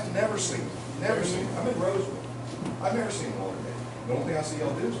 I have never seen it. Never seen it. I'm in Roseville. I've never seen water day. The only thing I see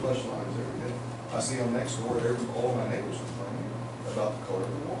y'all do is flush lines every day. I see them next door, all my neighbors complaining about the color of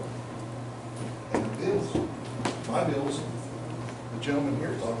the water. And the bills, my bills, the gentleman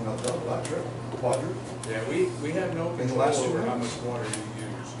here talking about double, I triple, quadruple. Yeah, we have no In the control last 2 over how months. much water you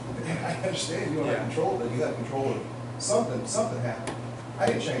use. And I understand you don't Yeah. have control, but you have control of something happened. I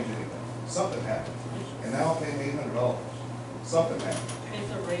didn't change anything. Something happened. And now I'm paying $800. Something happened. Is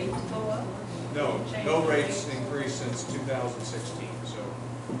the rate go up? No rates increased since 2016, so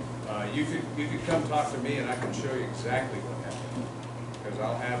you could come talk to me and I can show you exactly what happened, because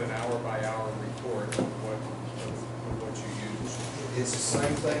I'll have an hour-by-hour report of what you use. It's the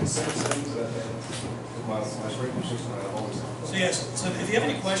same thing, same things that my sprinkler system, I always have. So yes, so if you have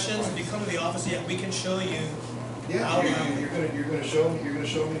any questions, if you come to the office, yeah, we can show you. Yeah, you're gonna show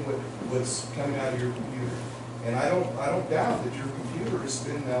me what's coming out of your computer. And I don't doubt that your computer is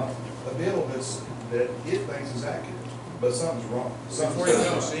spitting out a bill that it thinks is accurate, but something's wrong. Before you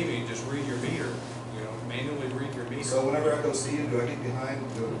come see me, just read your meter, manually read your meter. So whenever I go see you, do I get behind,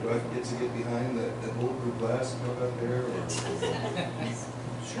 do I get to get behind the bulletproof glass and go up there? Or?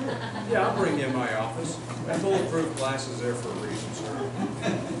 Sure. Yeah, I'll bring you in my office. That bulletproof glass is there for a reason, sir.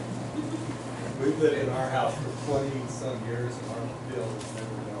 We've lived in our house for 20-some years, and our bill has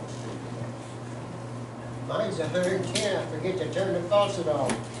never been able to. Mine's 110, I forget to turn the faucet off.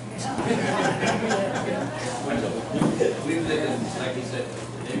 We've lived in, like you said,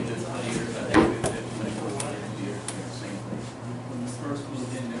 they've lived 20 years, I think we've lived 24 years, same thing. When we first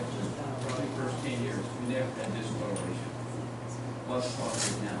moved in, there was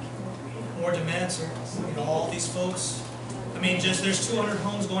answer. You know, all these folks, I mean, just, there's 200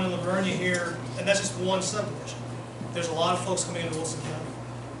 homes going in Livonia here, and that's just one subdivision. There's a lot of folks coming into Wilson County.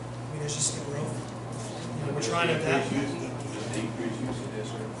 I mean, there's just the growth. You know, we're trying to adapt.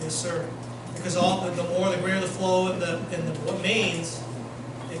 Yes, sir. Because all, the more, the greater the flow in the mains,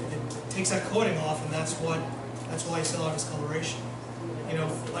 it takes that coating off, and that's why you see a lot of discoloration. You know,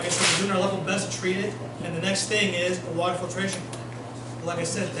 like I said, we're doing our level best to treat it, and the next thing is a water filtration plant. Like I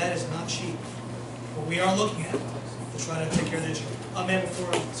said, that is not cheap, but we are looking at it to try to take care of the issue. Ma'am,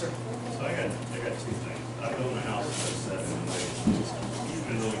 before, sir. So I got two things. I built my house in 07, and he's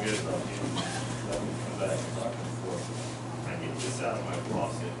been really good about getting letting me come back and talk before. I get this out of my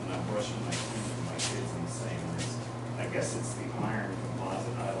faucet, and I'm brushing my teeth with my kids in the same rinse. I guess it's the iron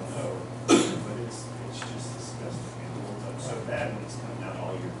composite, I don't know, but it's just disgusting. It holds up so bad when it's coming down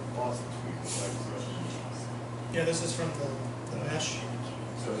all your faucets where you're like brushing your teeth. Yeah, this is from the mesh.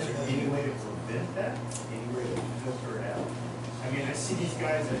 So is there any way to prevent that? Any way to filter it out? I mean, I see these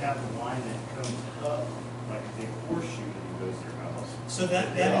guys that have the line that comes up like a big horseshoe that goes to their house. So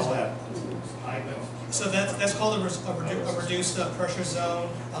that They is. all have tools. I don't. So that's called a reduced pressure zone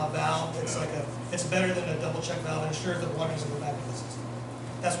valve. It's like it's better than a double check valve, and ensures that water doesn't go back into the system.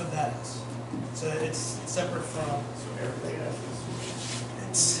 That's what that is. So it's separate from. So everybody has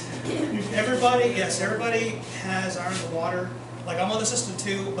this. It's everybody has iron in the water. Like I'm on the system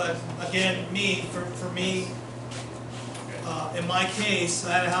too, but again, for me, in my case,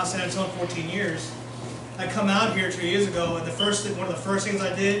 I had a house in San Antonio 14 years. I come out here 2 years ago, and one of the first things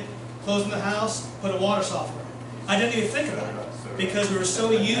I did, closing the house, put a water softener. I didn't even think about it because we're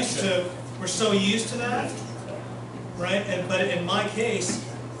so used to that, right? But in my case,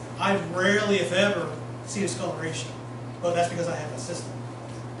 I rarely, if ever, see discoloration. But that's because I have a system.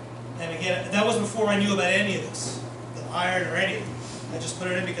 And again, that was before I knew about any of this, the iron or anything. I just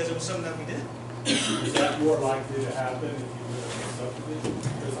put it in because it was something that we did. Is that more likely to happen if you live in a subdivision?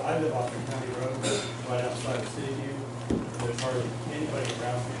 Because I live off the county road, right outside of City View. There's hardly anybody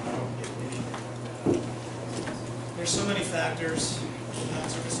around me, and I don't get anything like that. There's so many factors.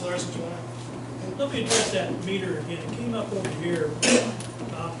 Mr. Larson, do you want to? Let me address that meter again. It came up over here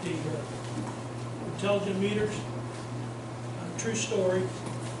about the intelligent meters. True story.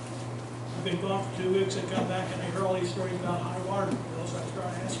 I've been gone for 2 weeks. I come back and I hear all these stories about high water bills. I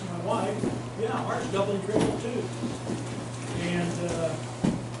started asking my wife, yeah, ours double and triple too. And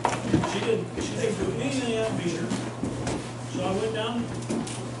she didn't do anything on that meter. So I went down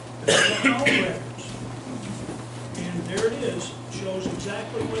to my own records. And there it is. It shows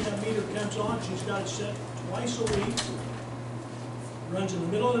exactly when that meter comes on. She's got it set twice a week. Runs in the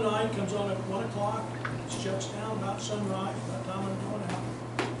middle of the night, comes on at 1 o'clock, shuts down about sunrise, by the time I'm going out.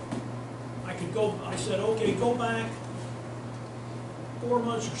 I said, okay, go back 4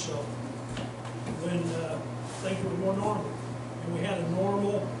 months or so, when things were more normal. And we had a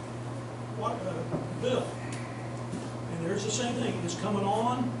normal bill. And there's the same thing, it's coming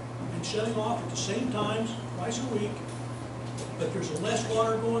on and shutting off at the same times, twice a week, but there's less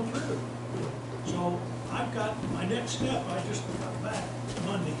water going through. So I've got, my next step, I just got back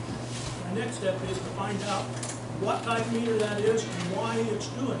Monday. My next step is to find out what type of meter that is and why it's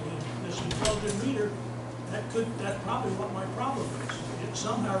doing it. This intelligent meter, that's probably what my problem is. It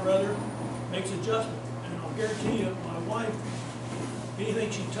somehow or other makes adjustment. And I'll guarantee you, my wife,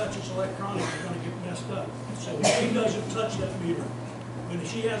 anything she touches electronic is going to get messed up. So she doesn't touch that meter. When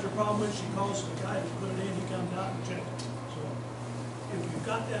she has a problem with it, she calls the guy to put it in, he comes out and checks it. So if you've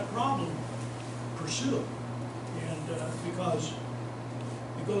got that problem, pursue it. And because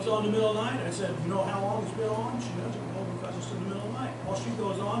it goes on in the middle of the night, I said, you know how long it's been on? She doesn't know because it's in the middle of the night. While she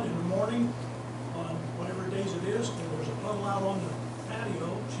goes on in the morning, on whatever days it is, and there's a puddle out on the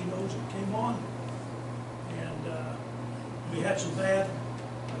patio, she knows it came on. And we had some bad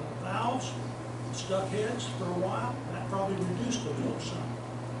valves, stuck heads for a while. That probably reduced the bill some.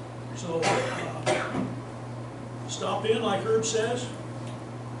 So stop in, like Herb says.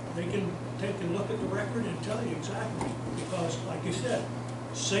 They can take a look at the record and tell you exactly. Because, like you said,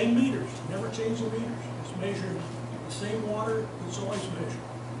 same meters, never change the meters. It's measured the same water, it's always measured.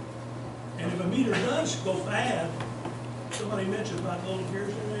 And if a meter does go bad, somebody mentioned about little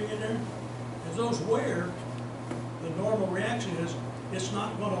gears and everything in there, as those wear, the normal reaction is it's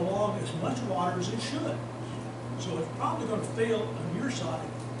not going to log as much water as it should. So it's probably going to fail on your side.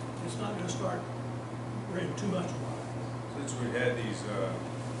 It's not going to start running too much water. Since we had these,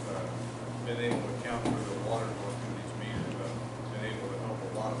 been able to account for the water going through these meters, been able to help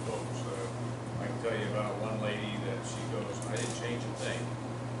a lot of folks. I can tell you about one lady that she goes, I didn't change a thing.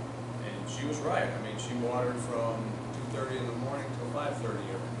 And she was right. I mean, she watered from 2:30 in the morning till 5:30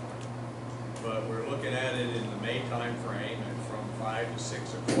 every morning. but we're looking at it in the May time frame, and from 5 to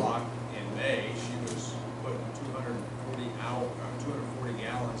 6 o'clock in May, she was putting 240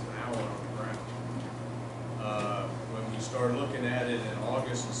 gallons an hour on the ground. When we started looking at it in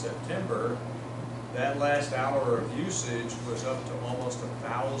August and September, that last hour of usage was up to almost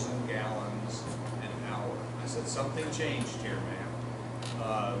 1,000 gallons an hour. I said, something changed here,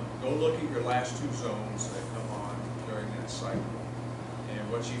 ma'am. Go look at your last 2 zones that come on during that cycle. And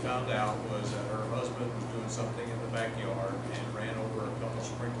what she found out was that her husband was doing something in the backyard and ran over a couple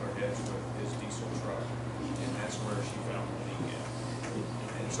sprinkler heads with his diesel truck. And that's where she found the leak in.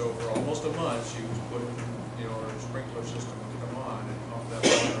 And so for almost a month, she was putting, her sprinkler system would come on and pump that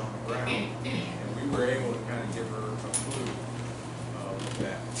water on the ground. And we were able to kind of give her a clue with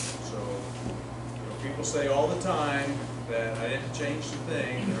that. So, people say all the time that I didn't change the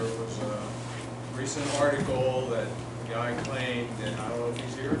thing. There was a recent article that the guy claimed, and I don't know if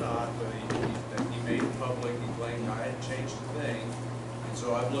he's here or not, but he made it public. He claimed I hadn't changed the thing. And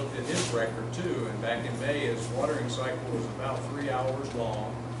so I've looked at his record too, and back in May, his watering cycle was about 3 hours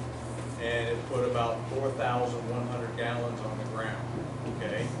long, and it put about 4,100 gallons on the ground,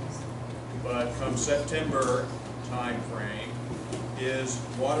 okay? But come September time frame, his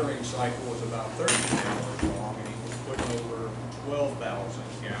watering cycle was about 13 hours long, and he was putting over 12,000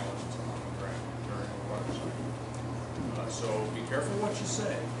 gallons on the ground during the water cycle. So be careful what you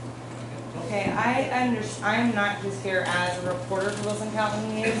say. Okay, I am not just here as a reporter for Wilson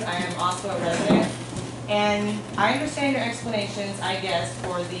County News, I am also a resident. And I understand your explanations, I guess,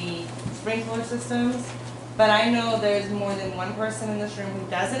 for the sprinkler systems, but I know there's more than one person in this room who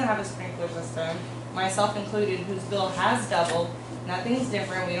doesn't have a sprinkler system, myself included, whose bill has doubled. Nothing's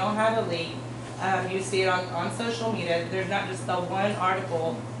different, we don't have a leak. You see it on social media. There's not just the one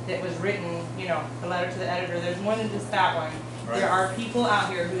article that was written, the letter to the editor. There's more than just that one. Right. There are people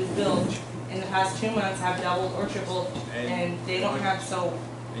out here whose bills in the past 2 months have doubled or tripled, and they don't have so.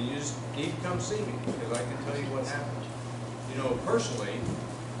 And you just need to come see me, because I can tell you what happened.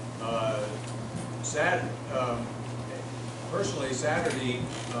 Personally, Saturday,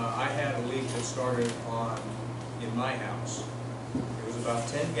 I had a leak that started in my house. It was about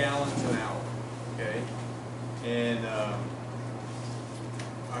 10 gallons an hour, okay? And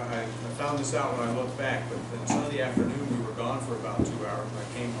I found this out when I looked back, but then Sunday afternoon we were gone for about 2 hours, and I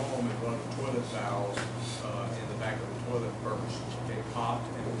came home and one of the toilet valves in the back of the toilet burst. It popped,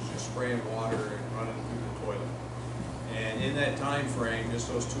 and it was just spraying water and running through the toilet. And in that time frame, just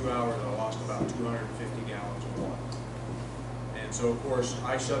those 2 hours, I lost about 250 gallons of water. And so, of course,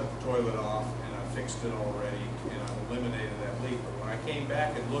 I shut the toilet off, and I fixed it already, and I eliminated that leak. But when I came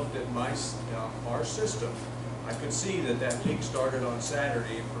back and looked at our system, I could see that leak started on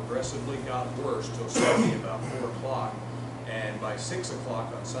Saturday and progressively got worse till Sunday about 4 o'clock. And by 6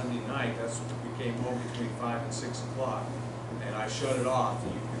 o'clock on Sunday night, we came home between 5 and 6 o'clock, and I shut it off.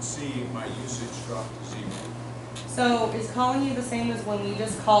 And you could see my usage drop to 0. So is calling you the same as when we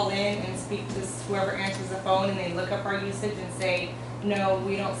just call in and speak to whoever answers the phone and they look up our usage and say, no,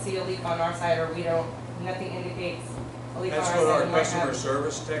 we don't see a leak on our side, or nothing indicates a leak on our side? That's what our customer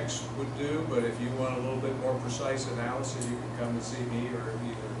service techs would do, but if you want a little bit more precise analysis, you can come and see me or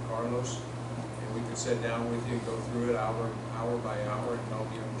either Carlos, and we can sit down with you and go through it hour by hour and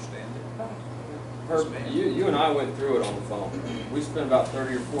help you understand it. You and I went through it on the phone. We spent about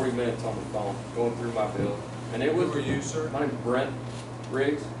 30 or 40 minutes on the phone going through my bill. And it was. Who are you, sir? My name's Brent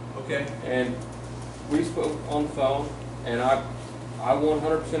Riggs. Okay. And we spoke on the phone, and I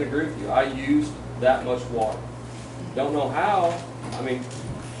 100% agree with you. I used that much water. Don't know how. I mean,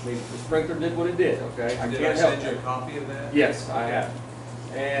 the sprinkler did what it did. Okay. Did I send you a copy of that? Yes, I have.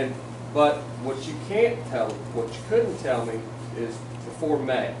 But what you couldn't tell me is before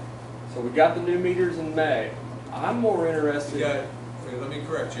May. So we got the new meters in May. I'm more interested. Let me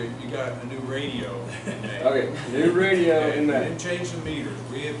correct you. You got a new radio in May. Okay, new radio in May. We didn't change the meters.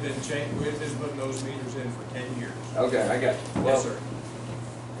 We have been putting those meters in for 10 years. Okay, I got you. Well, Yes, sir.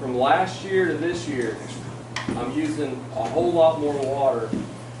 From last year to this year, I'm using a whole lot more water.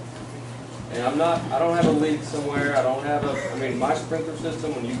 And I don't have a leak somewhere. I mean, my sprinkler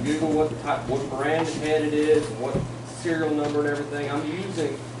system, when you Google what brand of head it is, and what serial number and everything, I'm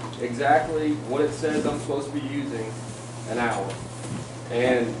using exactly what it says I'm supposed to be using an hour.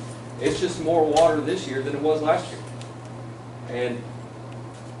 And it's just more water this year than it was last year. And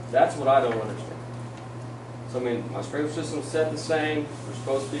that's what I don't understand. So, I mean, my sprinkler system's set the same. We're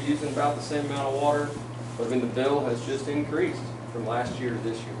supposed to be using about the same amount of water. But, I mean, the bill has just increased from last year to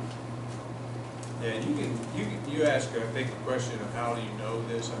this year. Yeah, and you ask, I think, the question of how do you know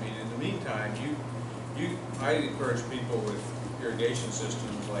this? I mean, in the meantime, I encourage people with irrigation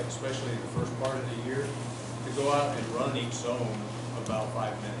systems, like especially the first part of the year, to go out and run each zone about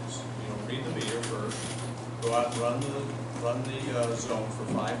 5 minutes. You know, read the meter first, go out and run the zone for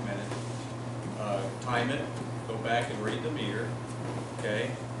 5 minutes, time it, go back and read the meter,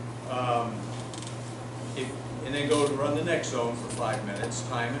 okay? And then go to run the next zone for 5 minutes,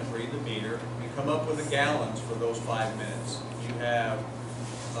 time it, read the meter, and come up with the gallons for those 5 minutes. You have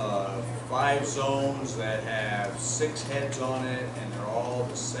 5 zones that have 6 heads on it, and they're all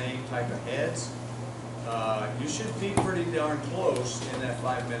the same type of heads. You should be pretty darn close in that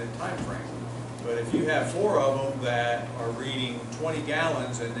 5-minute time frame. But if you have 4 of them that are reading 20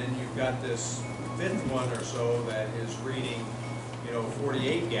 gallons, and then you've got this 5th one or so that is reading,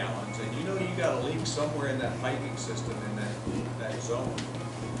 48 gallons, and you got a leak somewhere in that piping system in that zone.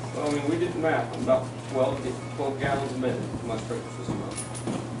 Well, I mean, we did the math, about 12 gallons a minute, my sprinkler system up.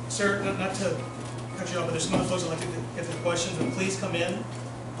 Sir, not to cut you off, but there's some other folks that like to get to the questions, but please come in.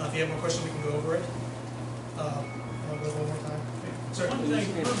 If you have more questions, we can go over it. I'll go one more time. Sir? One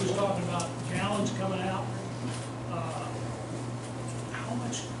thing, Herb was talking about gallons coming out.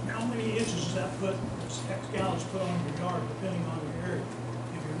 How many inches does that put, X gallons put on your yard, depending on your area?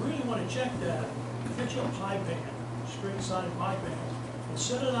 If you really want to check that, get you a pipe band, straight-sided pipe band, and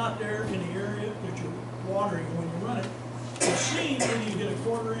set it out there in the area that you're watering when you run it, and see whether you get a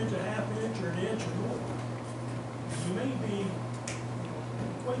quarter inch, a half inch, or an inch or more. You may be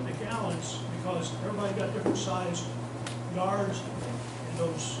equating the gallons because everybody got different sized yards, and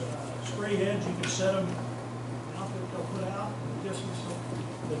those spray heads, you can set them out that they'll put out, and the distance.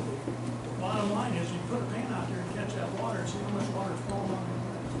 But the bottom line is, you put a pan out there and catch that water and see how much water is falling on your.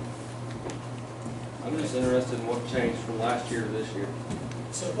 I'm just interested in what changed from last year to this year.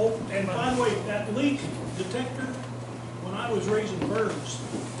 So, and by the way, that leak detector, when I was raising birds,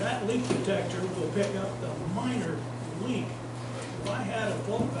 that leak detector will pick up the minor leak. If I had a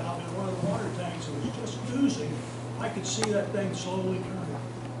float valve in one of the water tanks that was just oozing, I could see that thing slowly turning.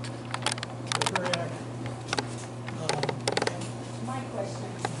 They're very accurate. My question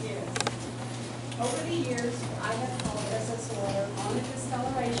is, over the years, I have called SS Water on a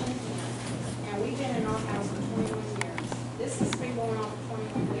discoloration plan, and we've been in our house for 21 years. This has been going on for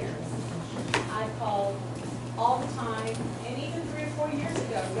 21 years. I've called all the time, and even 3 or 4 years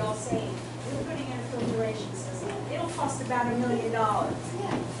ago, y'all saying, we're putting in a filtration system. It'll cost about $1 million.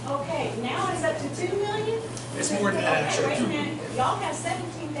 Yeah. Okay, now it's up to $2 million? It's more than that, Okay, actually. wait a minute. Y'all have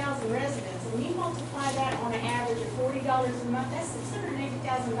 17,000 residents, and you multiply that on an average of $40 a month, that's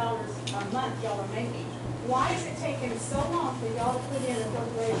 $680,000 a month y'all are making. Why is it taking so long for y'all to put in a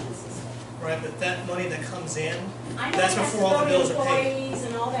filtration system? Right, but that money that comes in, I know that's it has to before all go the to bills are paid. employees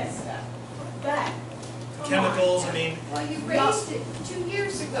and all that stuff, but, come Chemicals, on. I mean, Well, you raised it 2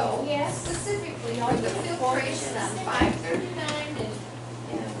 years ago. Yes. Specifically for the filtration on $539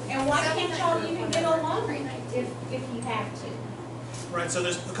 And why can't y'all even get a loan if you have to? right, so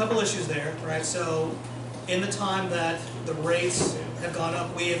there's a couple issues there, right? So in the time that the rates have gone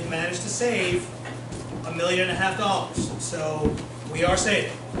up, we have managed to save $1.5 million. So we are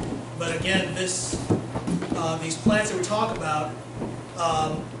saving. But again, these plants that we talk about,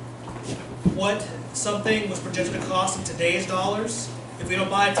 what something was projected to cost in today's dollars, if we don't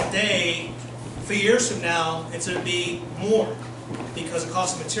buy it today, a few years from now, it's going to be more because of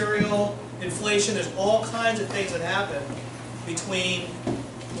cost of material, inflation, there's all kinds of things that happen between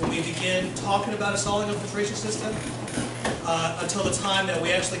when we begin talking about installing a filtration system until the time that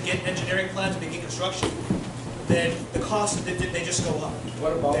we actually get engineering plans and begin construction. Then the costs, they just go up.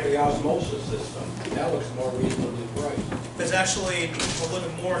 What about the osmosis system? That looks more reasonably priced. It's actually a little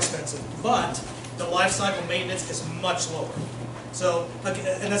bit more expensive, but the life cycle maintenance is much lower. So,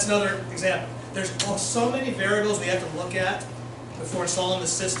 and that's another example. There's so many variables we have to look at before installing the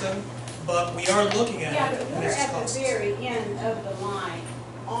system, but we are looking at Yeah, it. but and we're it's at costs. the very end of the line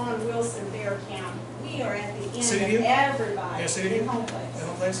on Wilson Bear County. We are at the City end View? of everybody Yeah, City in View? Home Place. In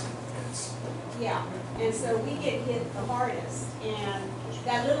Home Place? Yes. Yeah, and so we get hit the hardest, and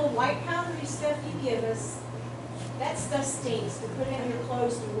that little white powdery stuff you give us, that stuff stinks to put in your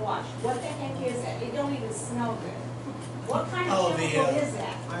clothes to wash. What the heck is that? It don't even smell good. What kind of chemical is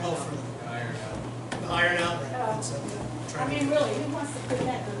that? Oh, for the iron out, right. Oh. It's, I mean, really, who wants to put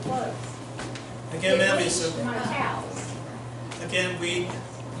that in their clothes? Again, ma'am, It it's bleached my towels. again, we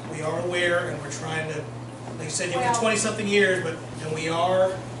are aware and we're trying to, like you said, you've been Well- 20-something years, and we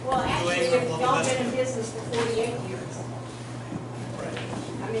are Well, actually, doing if a lot y'all of been in best. business for 48 years.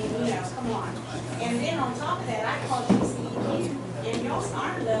 I mean, come on. And then on top of that, I called GCEQ, and y'all's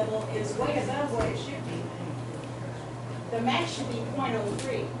iron level is way above what it should be. the max should be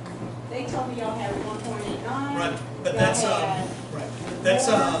 .03. They told me y'all had 1.89. Right, but Y'all that's, had right, that's,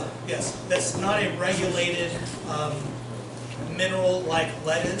 yes, that's not a regulated, mineral like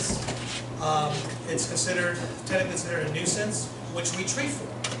lead is. It's considered, technically considered a nuisance, which we treat for.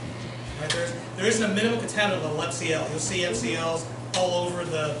 Right, there isn't a minimum contaminant of MCL. You'll see MCLs all over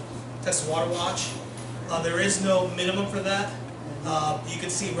the Texas Water Watch. There is no minimum for that. You can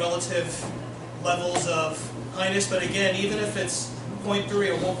see relative levels of highness, but again, even if it's 0.3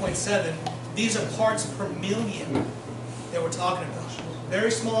 or 1.7, these are parts per million that we're talking about.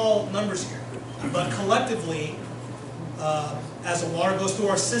 Very small numbers here, but collectively, as the water goes through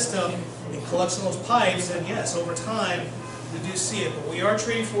our system, it collects in those pipes, and yes, over time, we do see it. But we are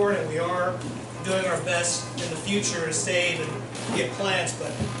treating for it, and we are doing our best in the future to save and get plants,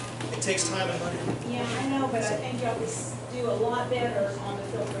 but it takes time and money. Yeah, I know, but I think y'all could do a lot better on the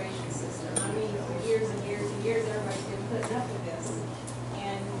filtration system. I mean, for years and years and years, everybody's been putting up with this.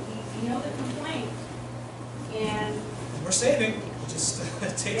 And you know the complaint. And We're saving, just,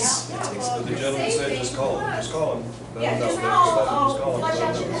 it takes, Yeah, it takes. well, The gentleman said just call him, just call him. Let yeah, him know. just Just call, call him. flush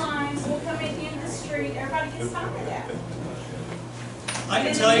out your lines, we'll come at the end of the street, everybody gets time with that. I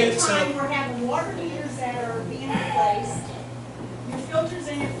can tell you, In the so, meantime, we're having water meters that are being replaced. Your filters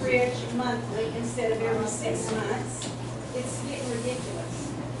in your fridge monthly instead of every 6 months. It's getting ridiculous.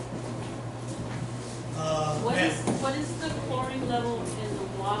 What is the chlorine level in the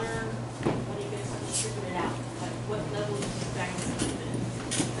water when you guys distribute it out? Like, what level do you guys keep it?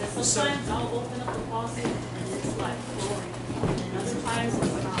 Because sometimes I'll open up the faucet and it's like chlorine, and then other times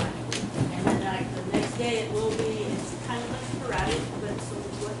it's not. And then like the next day it will be, it's kind of like sporadic, but so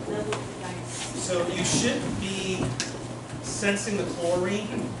what level do you guys? so you shouldn't be sensing the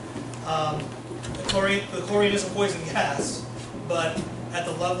chlorine. The chlorine is a poison gas, but at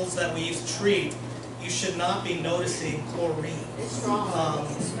the levels that we use to treat, you should not be noticing chlorine. It's strong.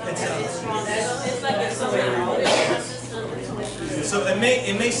 It's strong. It's like it's something. so it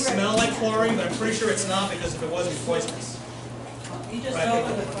may smell like chlorine, but I'm pretty sure it's not, because if it was, it'd be poisonous. You just Right.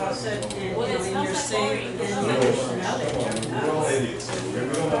 open the faucet and, you know, in your sink and you smell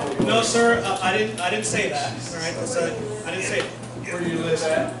it. No, sir, I didn't say that. All right, so I didn't say it. Where do you live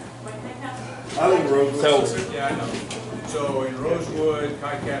at? I live in Rosewood. Yeah, I know. So in Rosewood,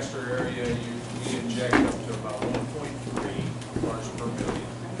 Kycaster area, we inject up to about 1.3 parts per million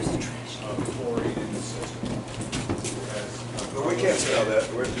of chlorine in the system. But we can't smell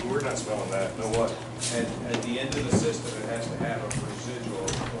that, we're not smelling that, no what? At the end of the system, it has to have a residual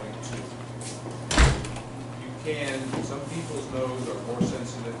of 0.2. You can, some people's nose are more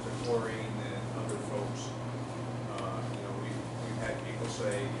sensitive to chlorine than other folks. We've had people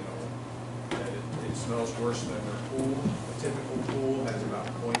say, that it smells worse than their pool. A typical pool has about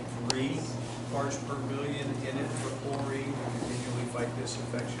 0.3 parts per million in it for chlorine to continually fight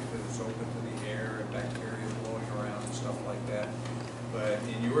disinfection because it's open to the air and bacteria blowing around and stuff like that. But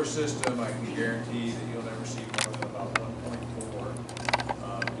in your system, I can guarantee that you'll never see more than about 1.4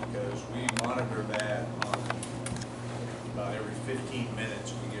 because we monitor that on about every 15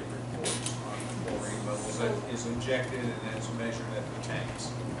 minutes. We get reports on the chlorine levels that is injected and then it's measured at the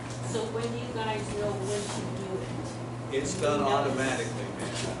tanks. So when do you guys know when to do it? It's done automatically,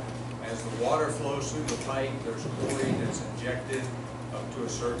 man. As the water flows through the pipe, there's chlorine that's injected up to a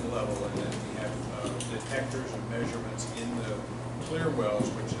certain level, and then we have detectors and measurements in the clear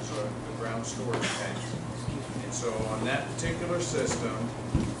wells, which is the ground storage tanks. And so on that particular system,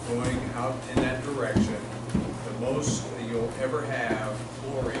 going out in that direction, the most that you'll ever have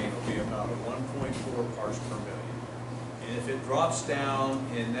chlorine will be about a 1.4 parts per million. And if it drops down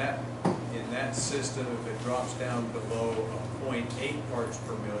in that system, if it drops down below a 0.8 parts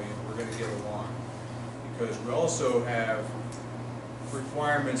per million, we're going to get alarmed. Because we also have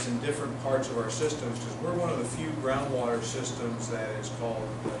requirements in different parts of our systems, because we're one of the few groundwater systems that is called,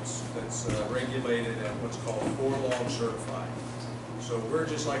 that's regulated at what's called 4-log certified. So we're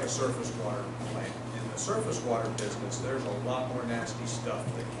just like a surface water plant. In the surface water business, there's a lot more nasty stuff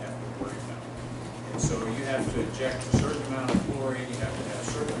that you have to worry about. And so you have to inject a certain amount of chlorine, you have to have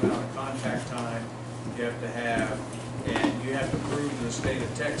a certain amount of contact time, you have to have, and you have to prove to the state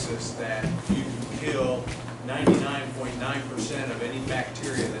of Texas that you can kill 99.9% of any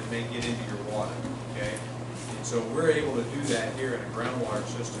bacteria that may get into your water, okay? And so we're able to do that here in a groundwater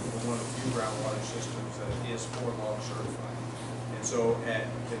system. We're one of the few groundwater systems that is 4-log certified. And so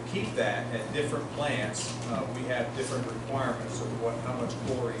to keep that at different plants, we have different requirements of how much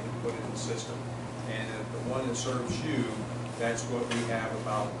chlorine to put in the system. And at the one that serves you, that's what we have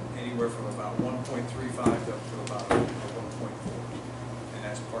about anywhere from about 1.35 up to about 1.4. And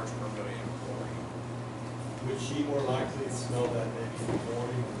that's parts per million of chlorine. Would she more likely smell that maybe in the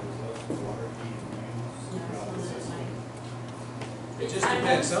morning when there's less water being used throughout the system? It just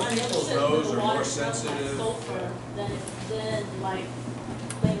depends. Some people's nose are more Like sensitive. sulfur, then like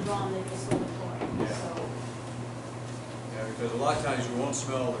later on they just smell the chlorine, Yeah. so. Yeah, because a lot of times you won't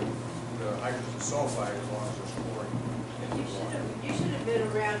smell the hydrogen sulfide as long as there's chlorine in the water. You should have been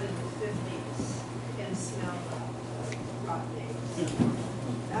around in the fifties and smelled rotten eggs.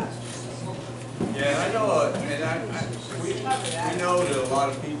 That's just a whole. Yeah, and I know, we know that a lot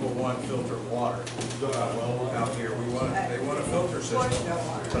of people want filtered water. Out here, they want a filter system.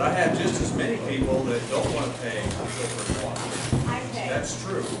 But I have just as many people that don't want to pay for filtered water. I pay. That's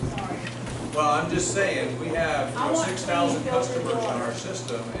true. Sorry. Well, I'm just saying, we have I want 6,000 clean filtered customers on water. our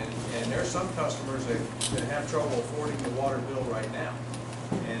system, and there's some customers that have trouble affording the water bill right now.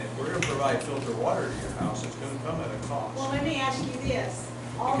 And if we're gonna provide filtered water to your house, it's gonna come at a Well, cost. let me ask you this,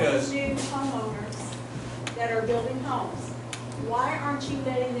 all Because- these new homeowners that are building homes, why aren't you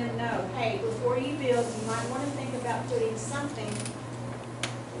letting them know, hey, before you build, you might wanna think about putting something,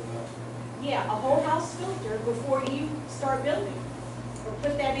 yeah, a whole house filter before you start building, or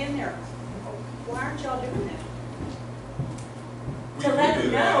put that in there? Why aren't y'all doing that? We To do let do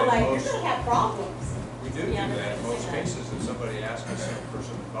them that know, in like, you're most- gonna have problems. We do do Yeah, that in they most say that. cases. If somebody asks us for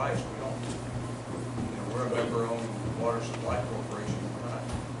some advice, we don't. You know, we're a member-owned water supply corporation, we're not.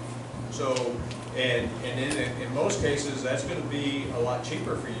 So, and in most cases, that's gonna be a lot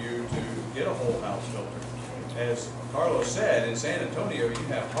cheaper for you to get a whole house filter. As Carlos said, in San Antonio, you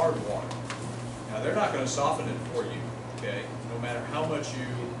have hard water. Now, they're not gonna soften it for you, okay? No matter how much you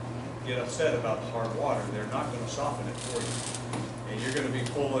get upset about the hard water, they're not gonna soften it for you. And you're gonna be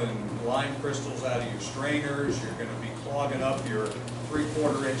pulling lime crystals out of your strainers, you're gonna be clogging up your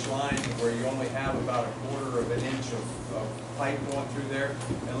 3/4 inch lines where you only have about 1/4 of an inch of pipe going through there,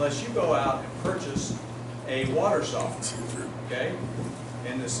 unless you go out and purchase a water softener, okay?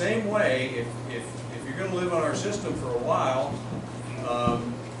 In the same way, if you're gonna live on our system for a while,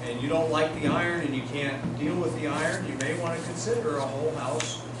 and you don't like the iron and you can't deal with the iron, you may wanna consider a whole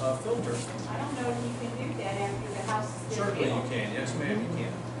house filter. I don't know if you can do that after the house is built. Certainly you can, yes ma'am, you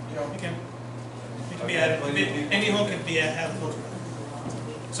can. You can. It can be added, any home can be, have a filter.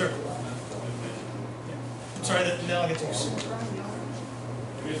 Sir? I'm sorry, now I'll get to you. I think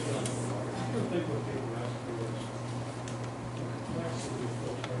what people ask for is, actually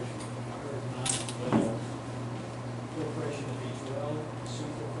filtration, I heard 9 wells, filtration of each well,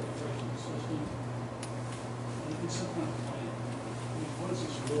 central filtration system. And it's some kind of plan. I mean, what does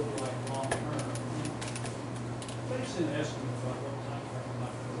this look like long term? But it's an estimate about what time frame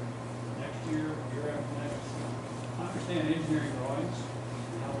might be next year, year after next. I understand engineering drawings,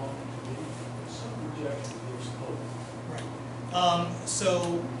 and how long it could be, but some projection gives hope.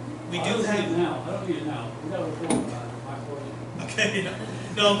 So, we I do don't need it have, now, I don't need it now, we got a report about it, my question. okay,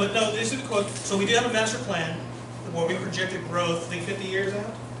 no, but no, this is the quote, so we do have a master plan where we projected growth, I think 50 years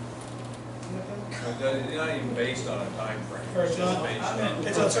out? It's not even based on a time frame. Or It's it's just not- based I meant on.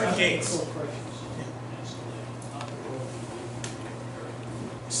 It's on certain gates. Filtrations installation, not the world.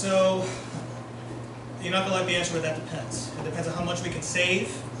 So, you're not gonna like the answer, but that depends. It depends on how much we can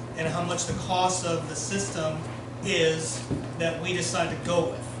save and how much the cost of the system is that we decide to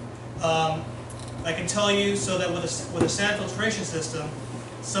go with. I can tell you so that with a sand filtration system,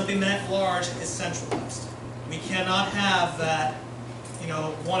 something that large is centralized. We cannot have that,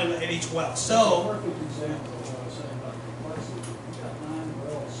 one at each well. That's a So, perfect example of what I was saying about complexity. You've got 9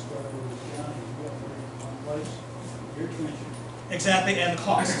 wells spread over the county, you have very one place, you're trenching. exactly, and the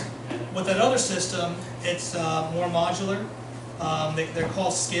cost. With that other system, it's more modular. They're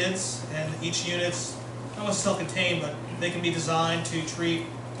called skids, and each unit's almost self-contained, but they can be designed to treat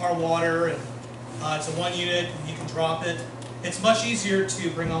our water, and it's a 1 unit, and you can drop it. It's much easier to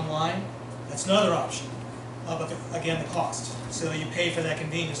bring online. That's another option. But again, the cost. So you pay for that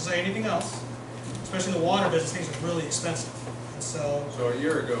convenience. Just like anything else, especially in the water business, things are really expensive. And so, So a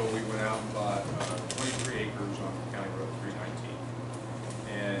year ago, we went out and bought 23 acres on County Road 319.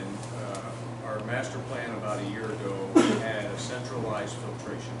 And our master plan about a year ago had a centralized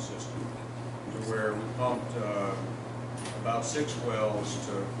filtration system to where we pumped about 6 wells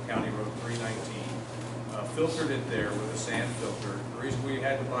to County Road 319, filtered it there with a sand filter. The reason we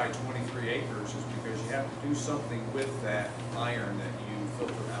had to buy 23 acres is because you have to do something with that iron that you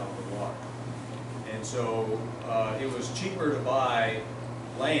filter out of the water. And so it was cheaper to buy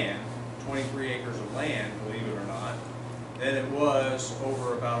land, 23 acres of land, believe it or not, than it was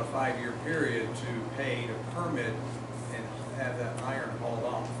over about a 5-year period to pay to permit and have that iron hauled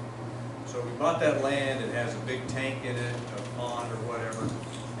off. So we bought that land, it has a big tank in it, a pond or whatever,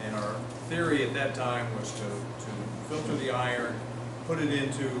 and our theory at that time was to filter the iron, put it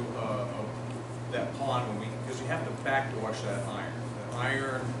into that pond because you have to backwash that iron. The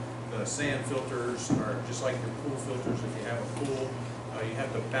iron, the sand filters are just like your pool filters. If you have a pool, you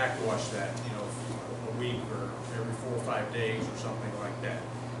have to backwash that, a week or every 4 or 5 days or something like that.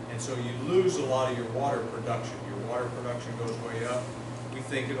 And so you lose a lot of your water production. Your water production goes way up. We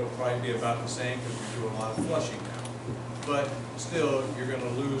think it'll probably be about the same because we do a lot of flushing now. But still, you're going to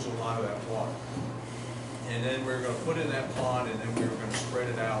lose a lot of that water. And then we're going to put it in that pond, and then we were going to spread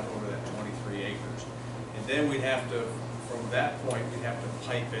it out over that 23 acres. And then we'd have to, from that point, we'd have to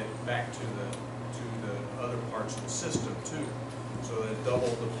pipe it back to the other parts of the system too. So that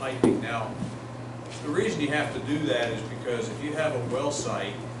doubled the piping. Now, the reason you have to do that is because if you have a well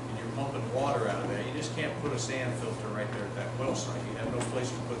site and you're pumping water out of there, you just can't put a sand filter right there at that well site. You have no place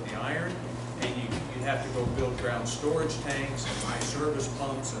to put the iron, and you have to go build ground storage tanks and buy service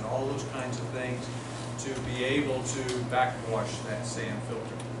pumps and all those kinds of things to be able to backwash that sand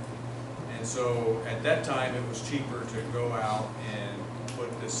filter. And so at that time, it was cheaper to go out and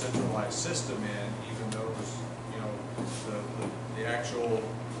put this centralized system in, even though it was, the actual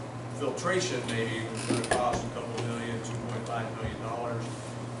filtration maybe was going to cost a couple million, $2.5 million.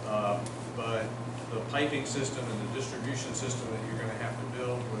 But the piping system and the distribution system that you're going to have to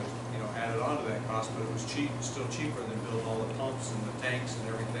build was, added on to that cost, but it was still cheaper than building all the pumps and the tanks and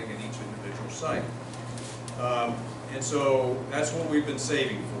everything in each individual site. And so that's what we've been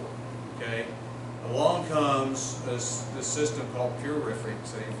saving for, okay? Along comes this system called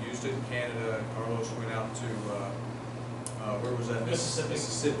Purifics. They've used it in Canada. Carlos went out to, where was that?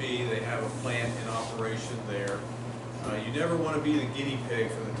 Mississippi. They have a plant in operation there. You never want to be the guinea pig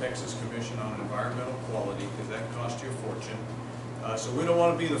for the Texas Commission on Environmental Quality because that costs you a fortune. So we don't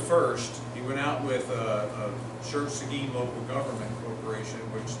want to be the first. He went out with Schertz-Seguin Local Government Corporation,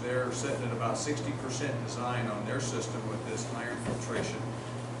 which they're setting at about 60% design on their system with this iron filtration.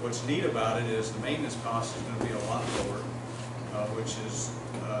 What's neat about it is the maintenance cost is going to be a lot lower, which is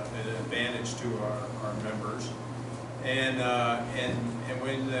an advantage to our members. And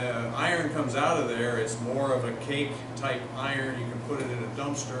when the iron comes out of there, it's more of a cake type iron. You can put it in a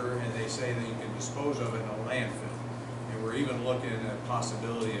dumpster, and they say that you can dispose of it in a landfill. We're even looking at the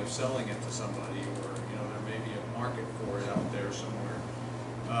possibility of selling it to somebody, or there may be a market for it out there somewhere.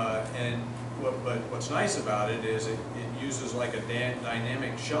 But what's nice about it is it uses like a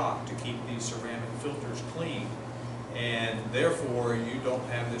dynamic shock to keep these ceramic filters clean, and therefore you don't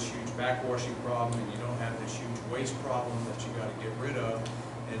have this huge backwashing problem, and you don't have this huge waste problem that you got to get rid of.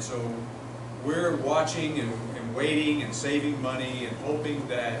 And so we're watching and waiting and saving money and hoping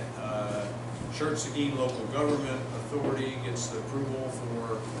that Schertz-Seguin Local Government Authority gets the approval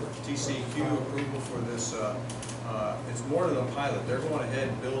for TCEQ approval for this. It's more than a pilot. They're going ahead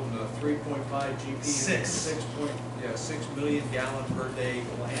and building a 3.5 GP, 6 million gallon per day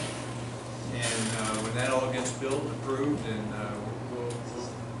plant. And when that all gets built and approved, and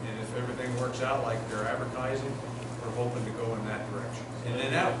and if everything works out like they're advertising, we're hoping to go in that direction. And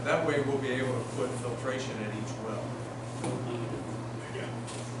then that way we'll be able to put filtration at each well.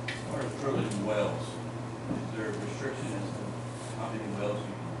 As far as drilling wells, is there a restriction as to how many wells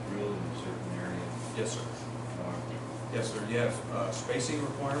you can drill in a certain area? Yes, sir. Yes, sir. You have spacing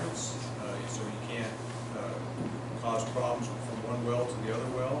requirements, so you can't cause problems from one well to the other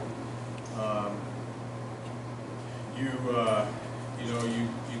well.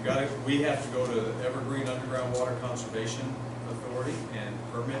 We have to go to the Evergreen Underground Water Conservation Authority and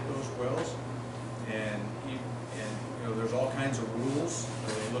permit those wells, and there's all kinds of rules.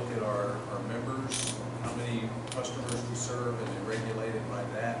 They look at our members, how many customers we serve, and they regulate it by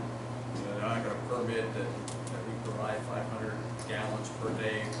that. They're not going to permit that we provide 500 gallons per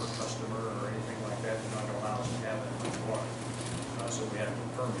day per customer or anything like that. They're not going to allow us to have that much water. So we have to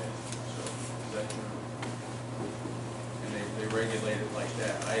permit. So that and they regulate it like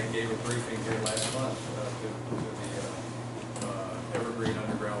that. I gave a briefing here last month to the Evergreen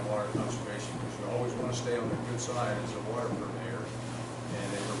Underground Water Conservation, because you always want to stay on the good side as a water purveyor, and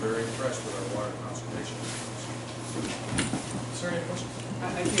they were very impressed with our water conservation. Is there any questions?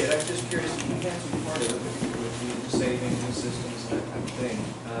 I did. I was just curious. You answered part of it with the savings and systems and that type of thing.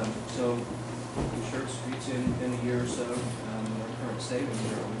 So, Schertz-Seguin's in a year or so. Our current savings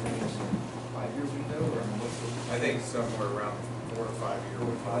are within a 5-year window, or what's the? I think somewhere around 4 to 5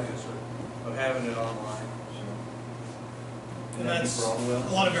 years of having it online. And that's a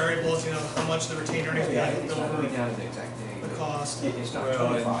lot of variables, how much the retained earnings we have It's not going down to the exact date. the cost. It's not Well,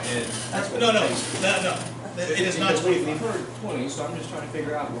 25. That's what No, it takes. it is not Because we've 25. heard 20, so I'm just trying to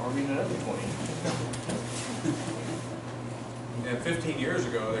figure out, are we in another 20? And 15 years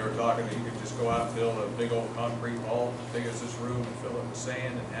ago, they were talking that you could just go out and build a big old concrete wall, as big as this room, and fill it with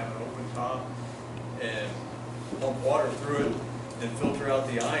sand and have an open top, and pump water through it, and filter out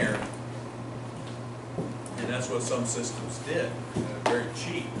the iron. And that's what some systems did, very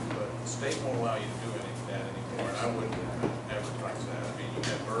cheap, but the state won't allow you to do any of that anymore, and I wouldn't advertise that. I mean, you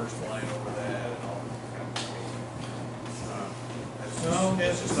have birds flying over that and all kinds of things.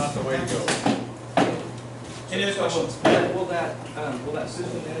 That's just not the way to go. Any other questions? Will that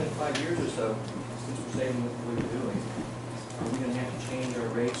system then in 5 years or so, since we're saving what we're doing, are we gonna have to change our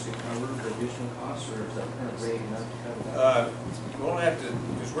rates to cover the additional costs, or is that current rate enough to cover that? We won't have to,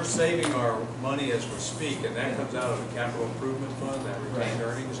 because we're saving our money as we speak, and that comes out of the capital improvement fund, that retained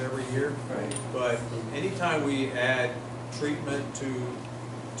earnings every year. Right. But anytime we add treatment to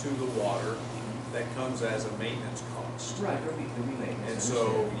the water, that comes as a maintenance cost. Right, there'll be maintenance. And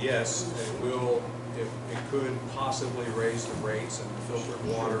so, yes, it could possibly raise the rates, and the filtered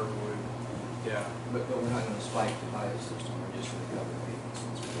water would, yeah. But we're not gonna spike the bio system, we're just gonna cover the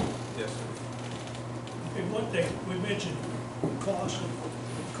maintenance. Yes, sir. And one thing, we mentioned cost,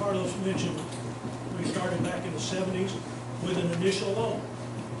 Carlos mentioned, we started back in the 70s with an initial loan.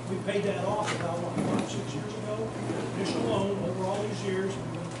 We paid that off about, 5, 6 years ago, initial loan over all these years,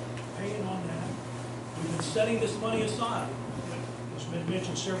 we've been paying on that. We've been setting this money aside, it's been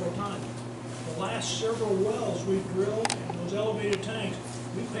mentioned several times. The last several wells we've drilled and those elevated tanks,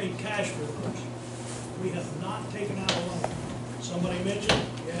 we paid cash for those. We have not taken out a loan. Somebody mentioned,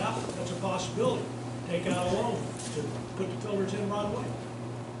 yeah, that's a possibility, take out a loan to put the filters in right away.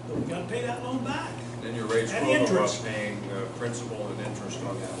 But we gotta pay that loan back. Then your rates And will go up interest. paying principal and interest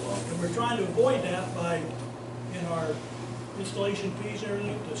on that loan. And we're trying to avoid that by, in our installation fees and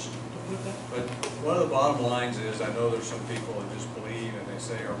everything, to put that. But one of the bottom lines is, I know there's some people that just believe and they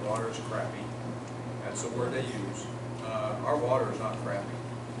say our water is crappy. That's the word they use. Our water is not crappy.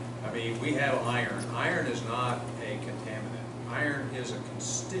 I mean, we have iron. Iron is not a contaminant. Iron is a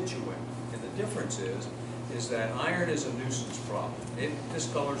constituent. And the difference is that iron is a nuisance problem. It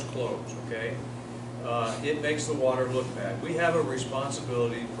discolors clothes, okay? It makes the water look bad. We have a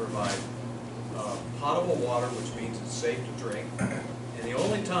responsibility to provide potable water, which means it's safe to drink. And the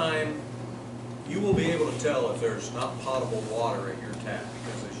only time you will be able to tell if there's not potable water at your tap,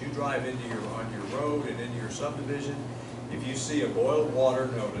 because as you drive on your road and into your subdivision, if you see a boiled water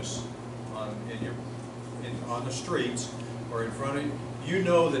notice on the streets or in front of you, you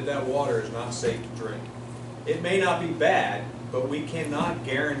know that water is not safe to drink. It may not be bad, but we cannot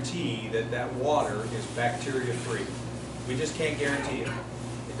guarantee that water is bacteria-free. We just can't guarantee it.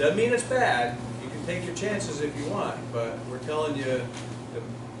 It doesn't mean it's bad. You can take your chances if you want, but we're telling you to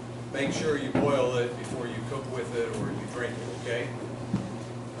make sure you boil it before you cook with it or you drink it, okay?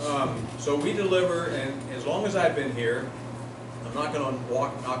 So we deliver, and as long as I've been here, I'm not going to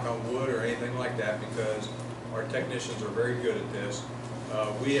knock on wood or anything like that, because our technicians are very good at this.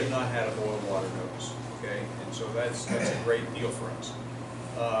 We have not had a boiled water notice, okay? And so that's a great deal for us.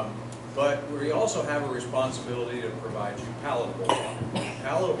 But we also have a responsibility to provide you palatable water.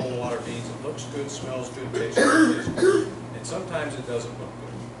 Palatable water means it looks good, smells good, tastes good, and sometimes it doesn't look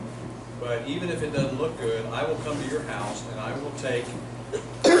good. But even if it doesn't look good, I will come to your house and I will take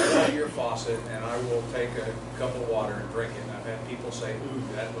out of your faucet and I will take a cup of water and drink it. And I've had people say,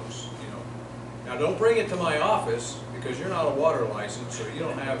 ooh, that looks, Now don't bring it to my office, because you're not a water license, so you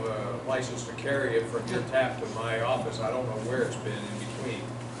don't have a license to carry it from your tap to my office. I don't know where it's been in between.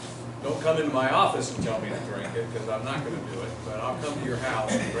 Don't come into my office and tell me to drink it, because I'm not going to do it. But I'll come to your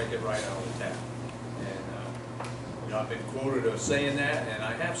house and drink it right out of the tap. And I've been quoted as saying that, and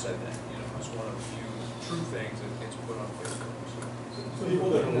I have said that. It's one of the few true things that gets put on paper. So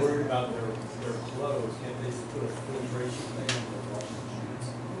people that are worried about their clothes, can't they just put a filtration thing in their washing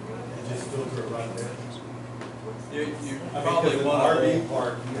machines and just filter it right there? You Probably probably in the want to. RV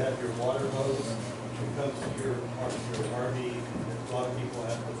park, you have your water hose, it comes to your RV, a lot of people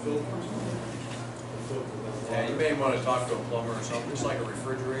have the filters. Yeah, you may want to talk to a plumber or something, just like a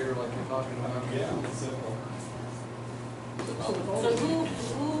refrigerator, like you're talking about. Yeah, it's simple. So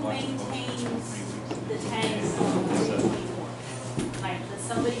who maintains the tanks on 324? Like, does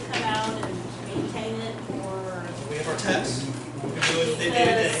somebody come out and maintain it, or? We have our techs, we can do it day to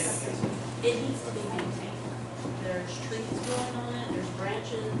day. It needs to be maintained. There's trees growing on it, there's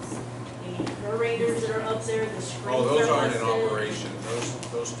branches, the aerators that are up there, the springs Oh, those are aren't in busted. operation.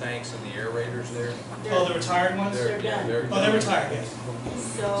 Those tanks and the aerators there. Oh, the retired ones? They're done. Oh, they're retired, yes.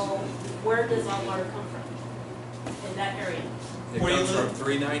 So where does our water come from? In that area? It Where do you comes from live?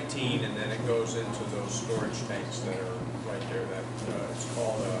 319, and then it goes into those storage tanks that are right there. That it's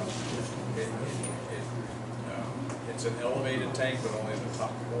called it's It's an elevated tank, but only the top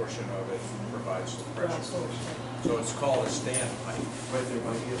portion of it provides the pressure. So it's called a standpipe. Right there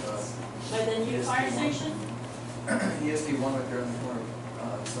by By the new fire station? ESD one right there in the corner,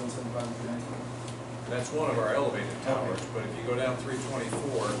 775 and 394. That's one of our elevated towers, but if you go down 324,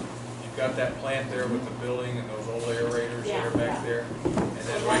 you've got that plant there with the building and those old aerators that are back there. And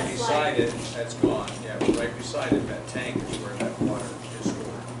then right beside it, that's gone, yeah, but right beside it, that tank is where that water is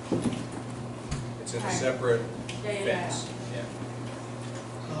stored. It's in a separate fence, yeah.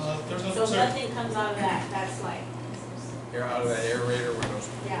 There's no, So sir. nothing comes out of that, that's like, Here out of that aerator with those,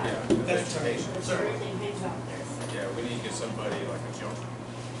 Yeah. the That's vegetation. Sir. everything hangs out there. Yeah, we need to get somebody like a jump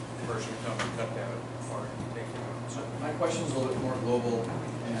person to come and cut that apart and take it out. So, My question's a little bit more global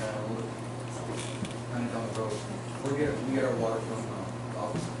and a little bit kind of down the road. We get our water from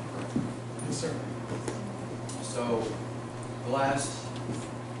August, correct? Yes, sir. So the last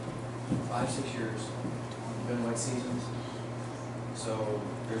 5-6 years have been wet seasons. So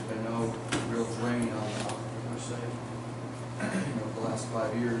there's been no real drain on the aquifer per se. The last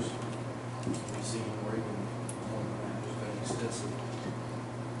 5 years, we've seen, or even more than that, there's been extensive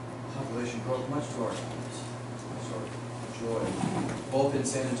population growth, much to our sort of joy, both in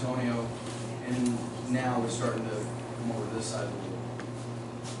San Antonio and now we're starting to come over this side of the world.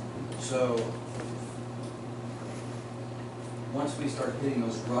 So once we start hitting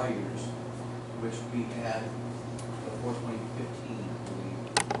those dry years, which we had before 2015, I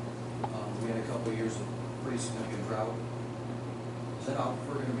believe, we had a couple of years of pretty significant drought. Is that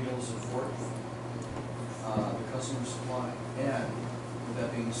aquifer going to be able to support the customer supply? And with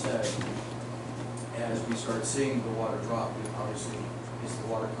that being said, as we start seeing the water drop, we obviously is the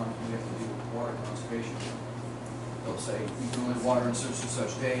water we have to do with water conservation. They'll say you can only water in such and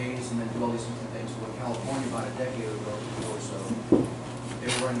such days, and then do all these different things. Well, in California, about a decade ago or so, they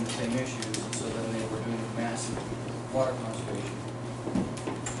were running the same issues, and so then they were doing massive water conservation.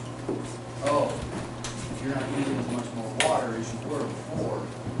 Oh, you're not using as much more water as you were before,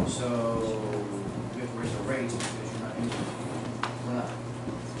 so we have to raise the rates because you're not using it. We're not.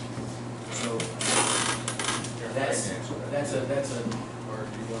 So that's a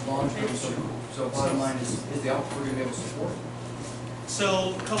long-term. So bottom line is the aquifer going to be able to support?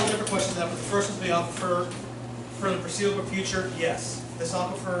 So, a couple different questions there, but the first is the aquifer for the foreseeable future, yes. This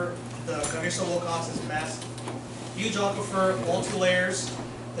aquifer, the Congreso Wilcox is massive. Huge aquifer, multi-layers.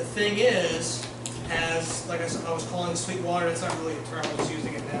 The thing is, as, like I was calling sweet water, that's not really a term, I'm just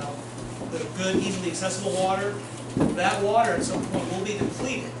using it now. The good, easily accessible water, that water at some point will be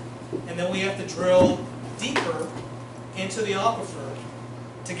depleted. And then we have to drill deeper into the aquifer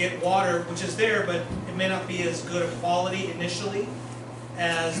to get water, which is there, but it may not be as good a quality initially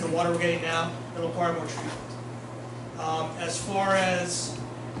as the water we're getting now. It'll require more treatment. As far as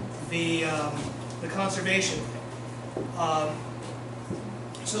the conservation,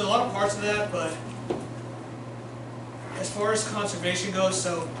 so there are a lot of parts of that, but as far as conservation goes,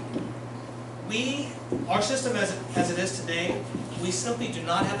 so our system as it is today, we simply do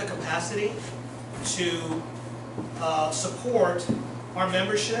not have the capacity to support our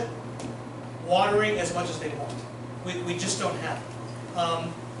membership watering as much as they want. We just don't have it.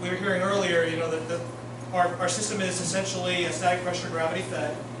 We were hearing earlier, you know, that our system is essentially a static pressure gravity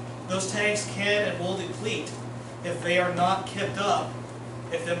fed. Those tanks can and will deplete if they are not kept up.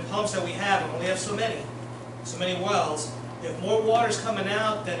 If the pumps that we have, and we have so many wells, if more water is coming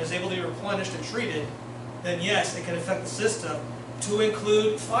out than is able to be replenished and treated, then yes, it can affect the system, to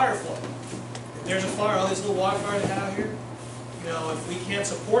include fire flow. If there's a fire, all these little water fires that have here, you know, if we can't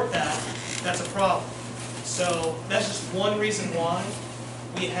support that, that's a problem. So that's just one reason why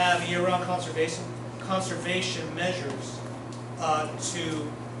we have year-round conservation measures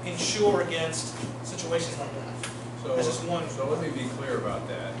to ensure against situations like that. That's just one. So let me be clear about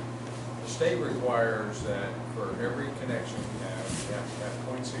that. The state requires that for every connection we have to have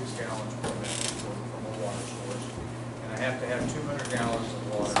 0.6 gallons per minute from a water source, and I have to have 200 gallons of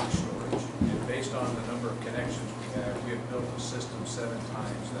water in storage. And based on the number of connections we have built the system 7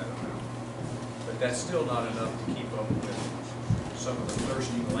 times that amount. But that's still not enough to keep up with some of the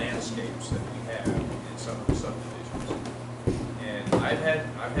thirsty landscapes that we have in some of the subdivisions. And I've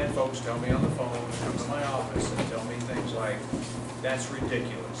had folks tell me on the phone, come to my office and tell me things like, that's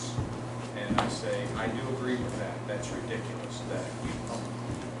ridiculous. And I say, I do agree with that. That's ridiculous that we pump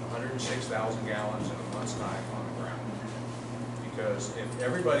 106,000 gallons in a month's time on the ground. Because if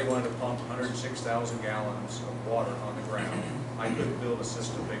everybody wanted to pump 106,000 gallons of water on the ground, I couldn't build a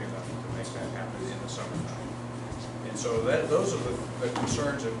system big enough to make that happen in the summertime. And so those are the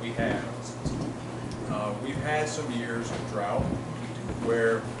concerns that we have. We've had some years of drought. We do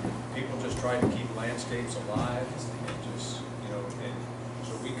where people just try to keep landscapes alive and just, and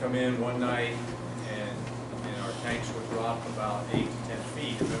so we come in one night and our tanks would drop about 8 to 10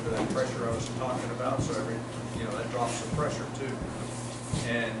 feet. Remember that pressure I was talking about? So that drops the pressure too.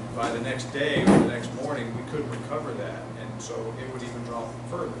 And by the next day or the next morning, we couldn't recover that. And so it would even drop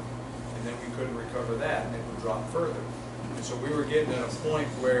further. And then we couldn't recover that and it would drop further. And so we were getting at a point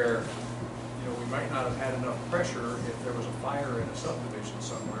where, we might not have had enough pressure if there was a fire in a subdivision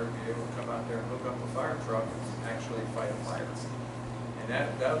somewhere, to be able to come out there and hook up a fire truck and actually fight a fire. And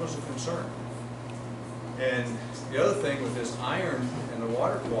that was a concern. And the other thing with this iron and the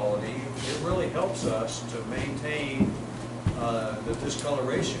water quality, it really helps us to maintain the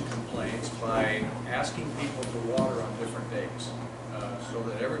discoloration complaints by asking people to water on different days, so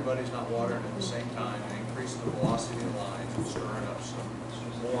that everybody's not watering at the same time and increasing the velocity of the lines and stirring up some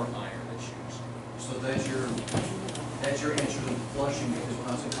more iron issues. So that's your answer to flushing, because when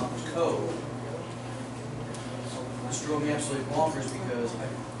I was in Conference Cove, this drove me absolutely bonkers because let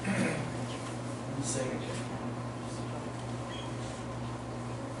me say, 2015,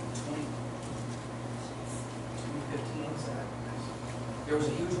 there was a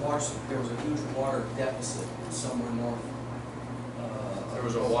huge water deficit somewhere north. There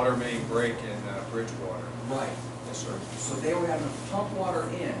was a water main break in Bridgewater. Right. Yes, sir. So they were having to pump water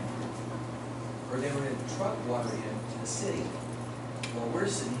in, or they were having to truck water in to the city. Well, we're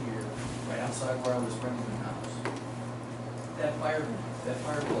sitting here right outside where I was renting the house. That fire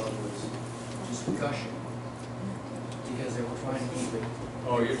plug was just gushing because they were trying to keep it.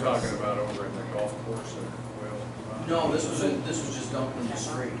 Oh, you're talking about over at the golf course or No, this was just dumped in the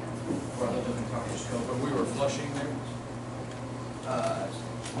street where I lived in Conference Cove. But we were flushing there?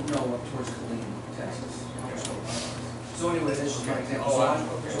 No, up towards Killeen, Texas. So anyway, this is my example.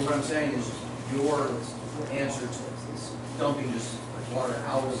 So what I'm saying is your answer to dumping just water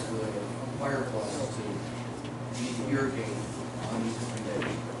out of the fire plug to irrigate on these different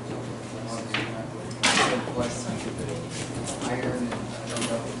days. Iron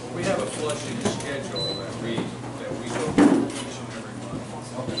and we have a flushing schedule that we go through each and every month,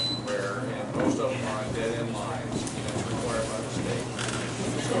 where, and most of them are on dead-end lines, that's required by the state.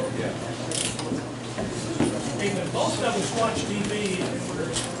 So, yeah. Hey, but most of us watch TV and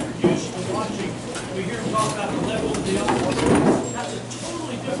we're used to watching, we hear them talk about the level of the aquifer. That's a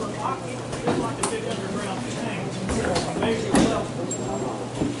totally different aquifer. It's like a big underground tank, measure level.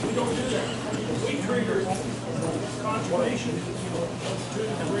 We don't do that. We trigger conservation, 2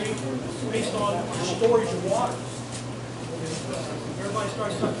 to 3, based on the storage of water. If everybody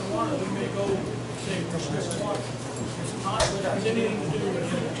starts sucking water, we may go say restrict water. It's not, it has anything to do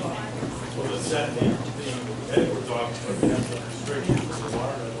with it. Well, does that mean that we're talking about the restrictions for the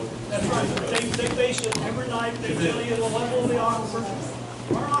water level? That's right. They base it every night. They tell you the level of the aquifer.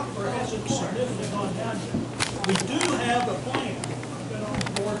 Our aquifer hasn't significantly gone down yet. We do have a plan. I've been on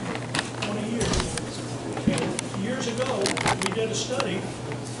the board for 20 years. And years ago, we did a study.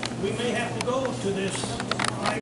 We may have to go to this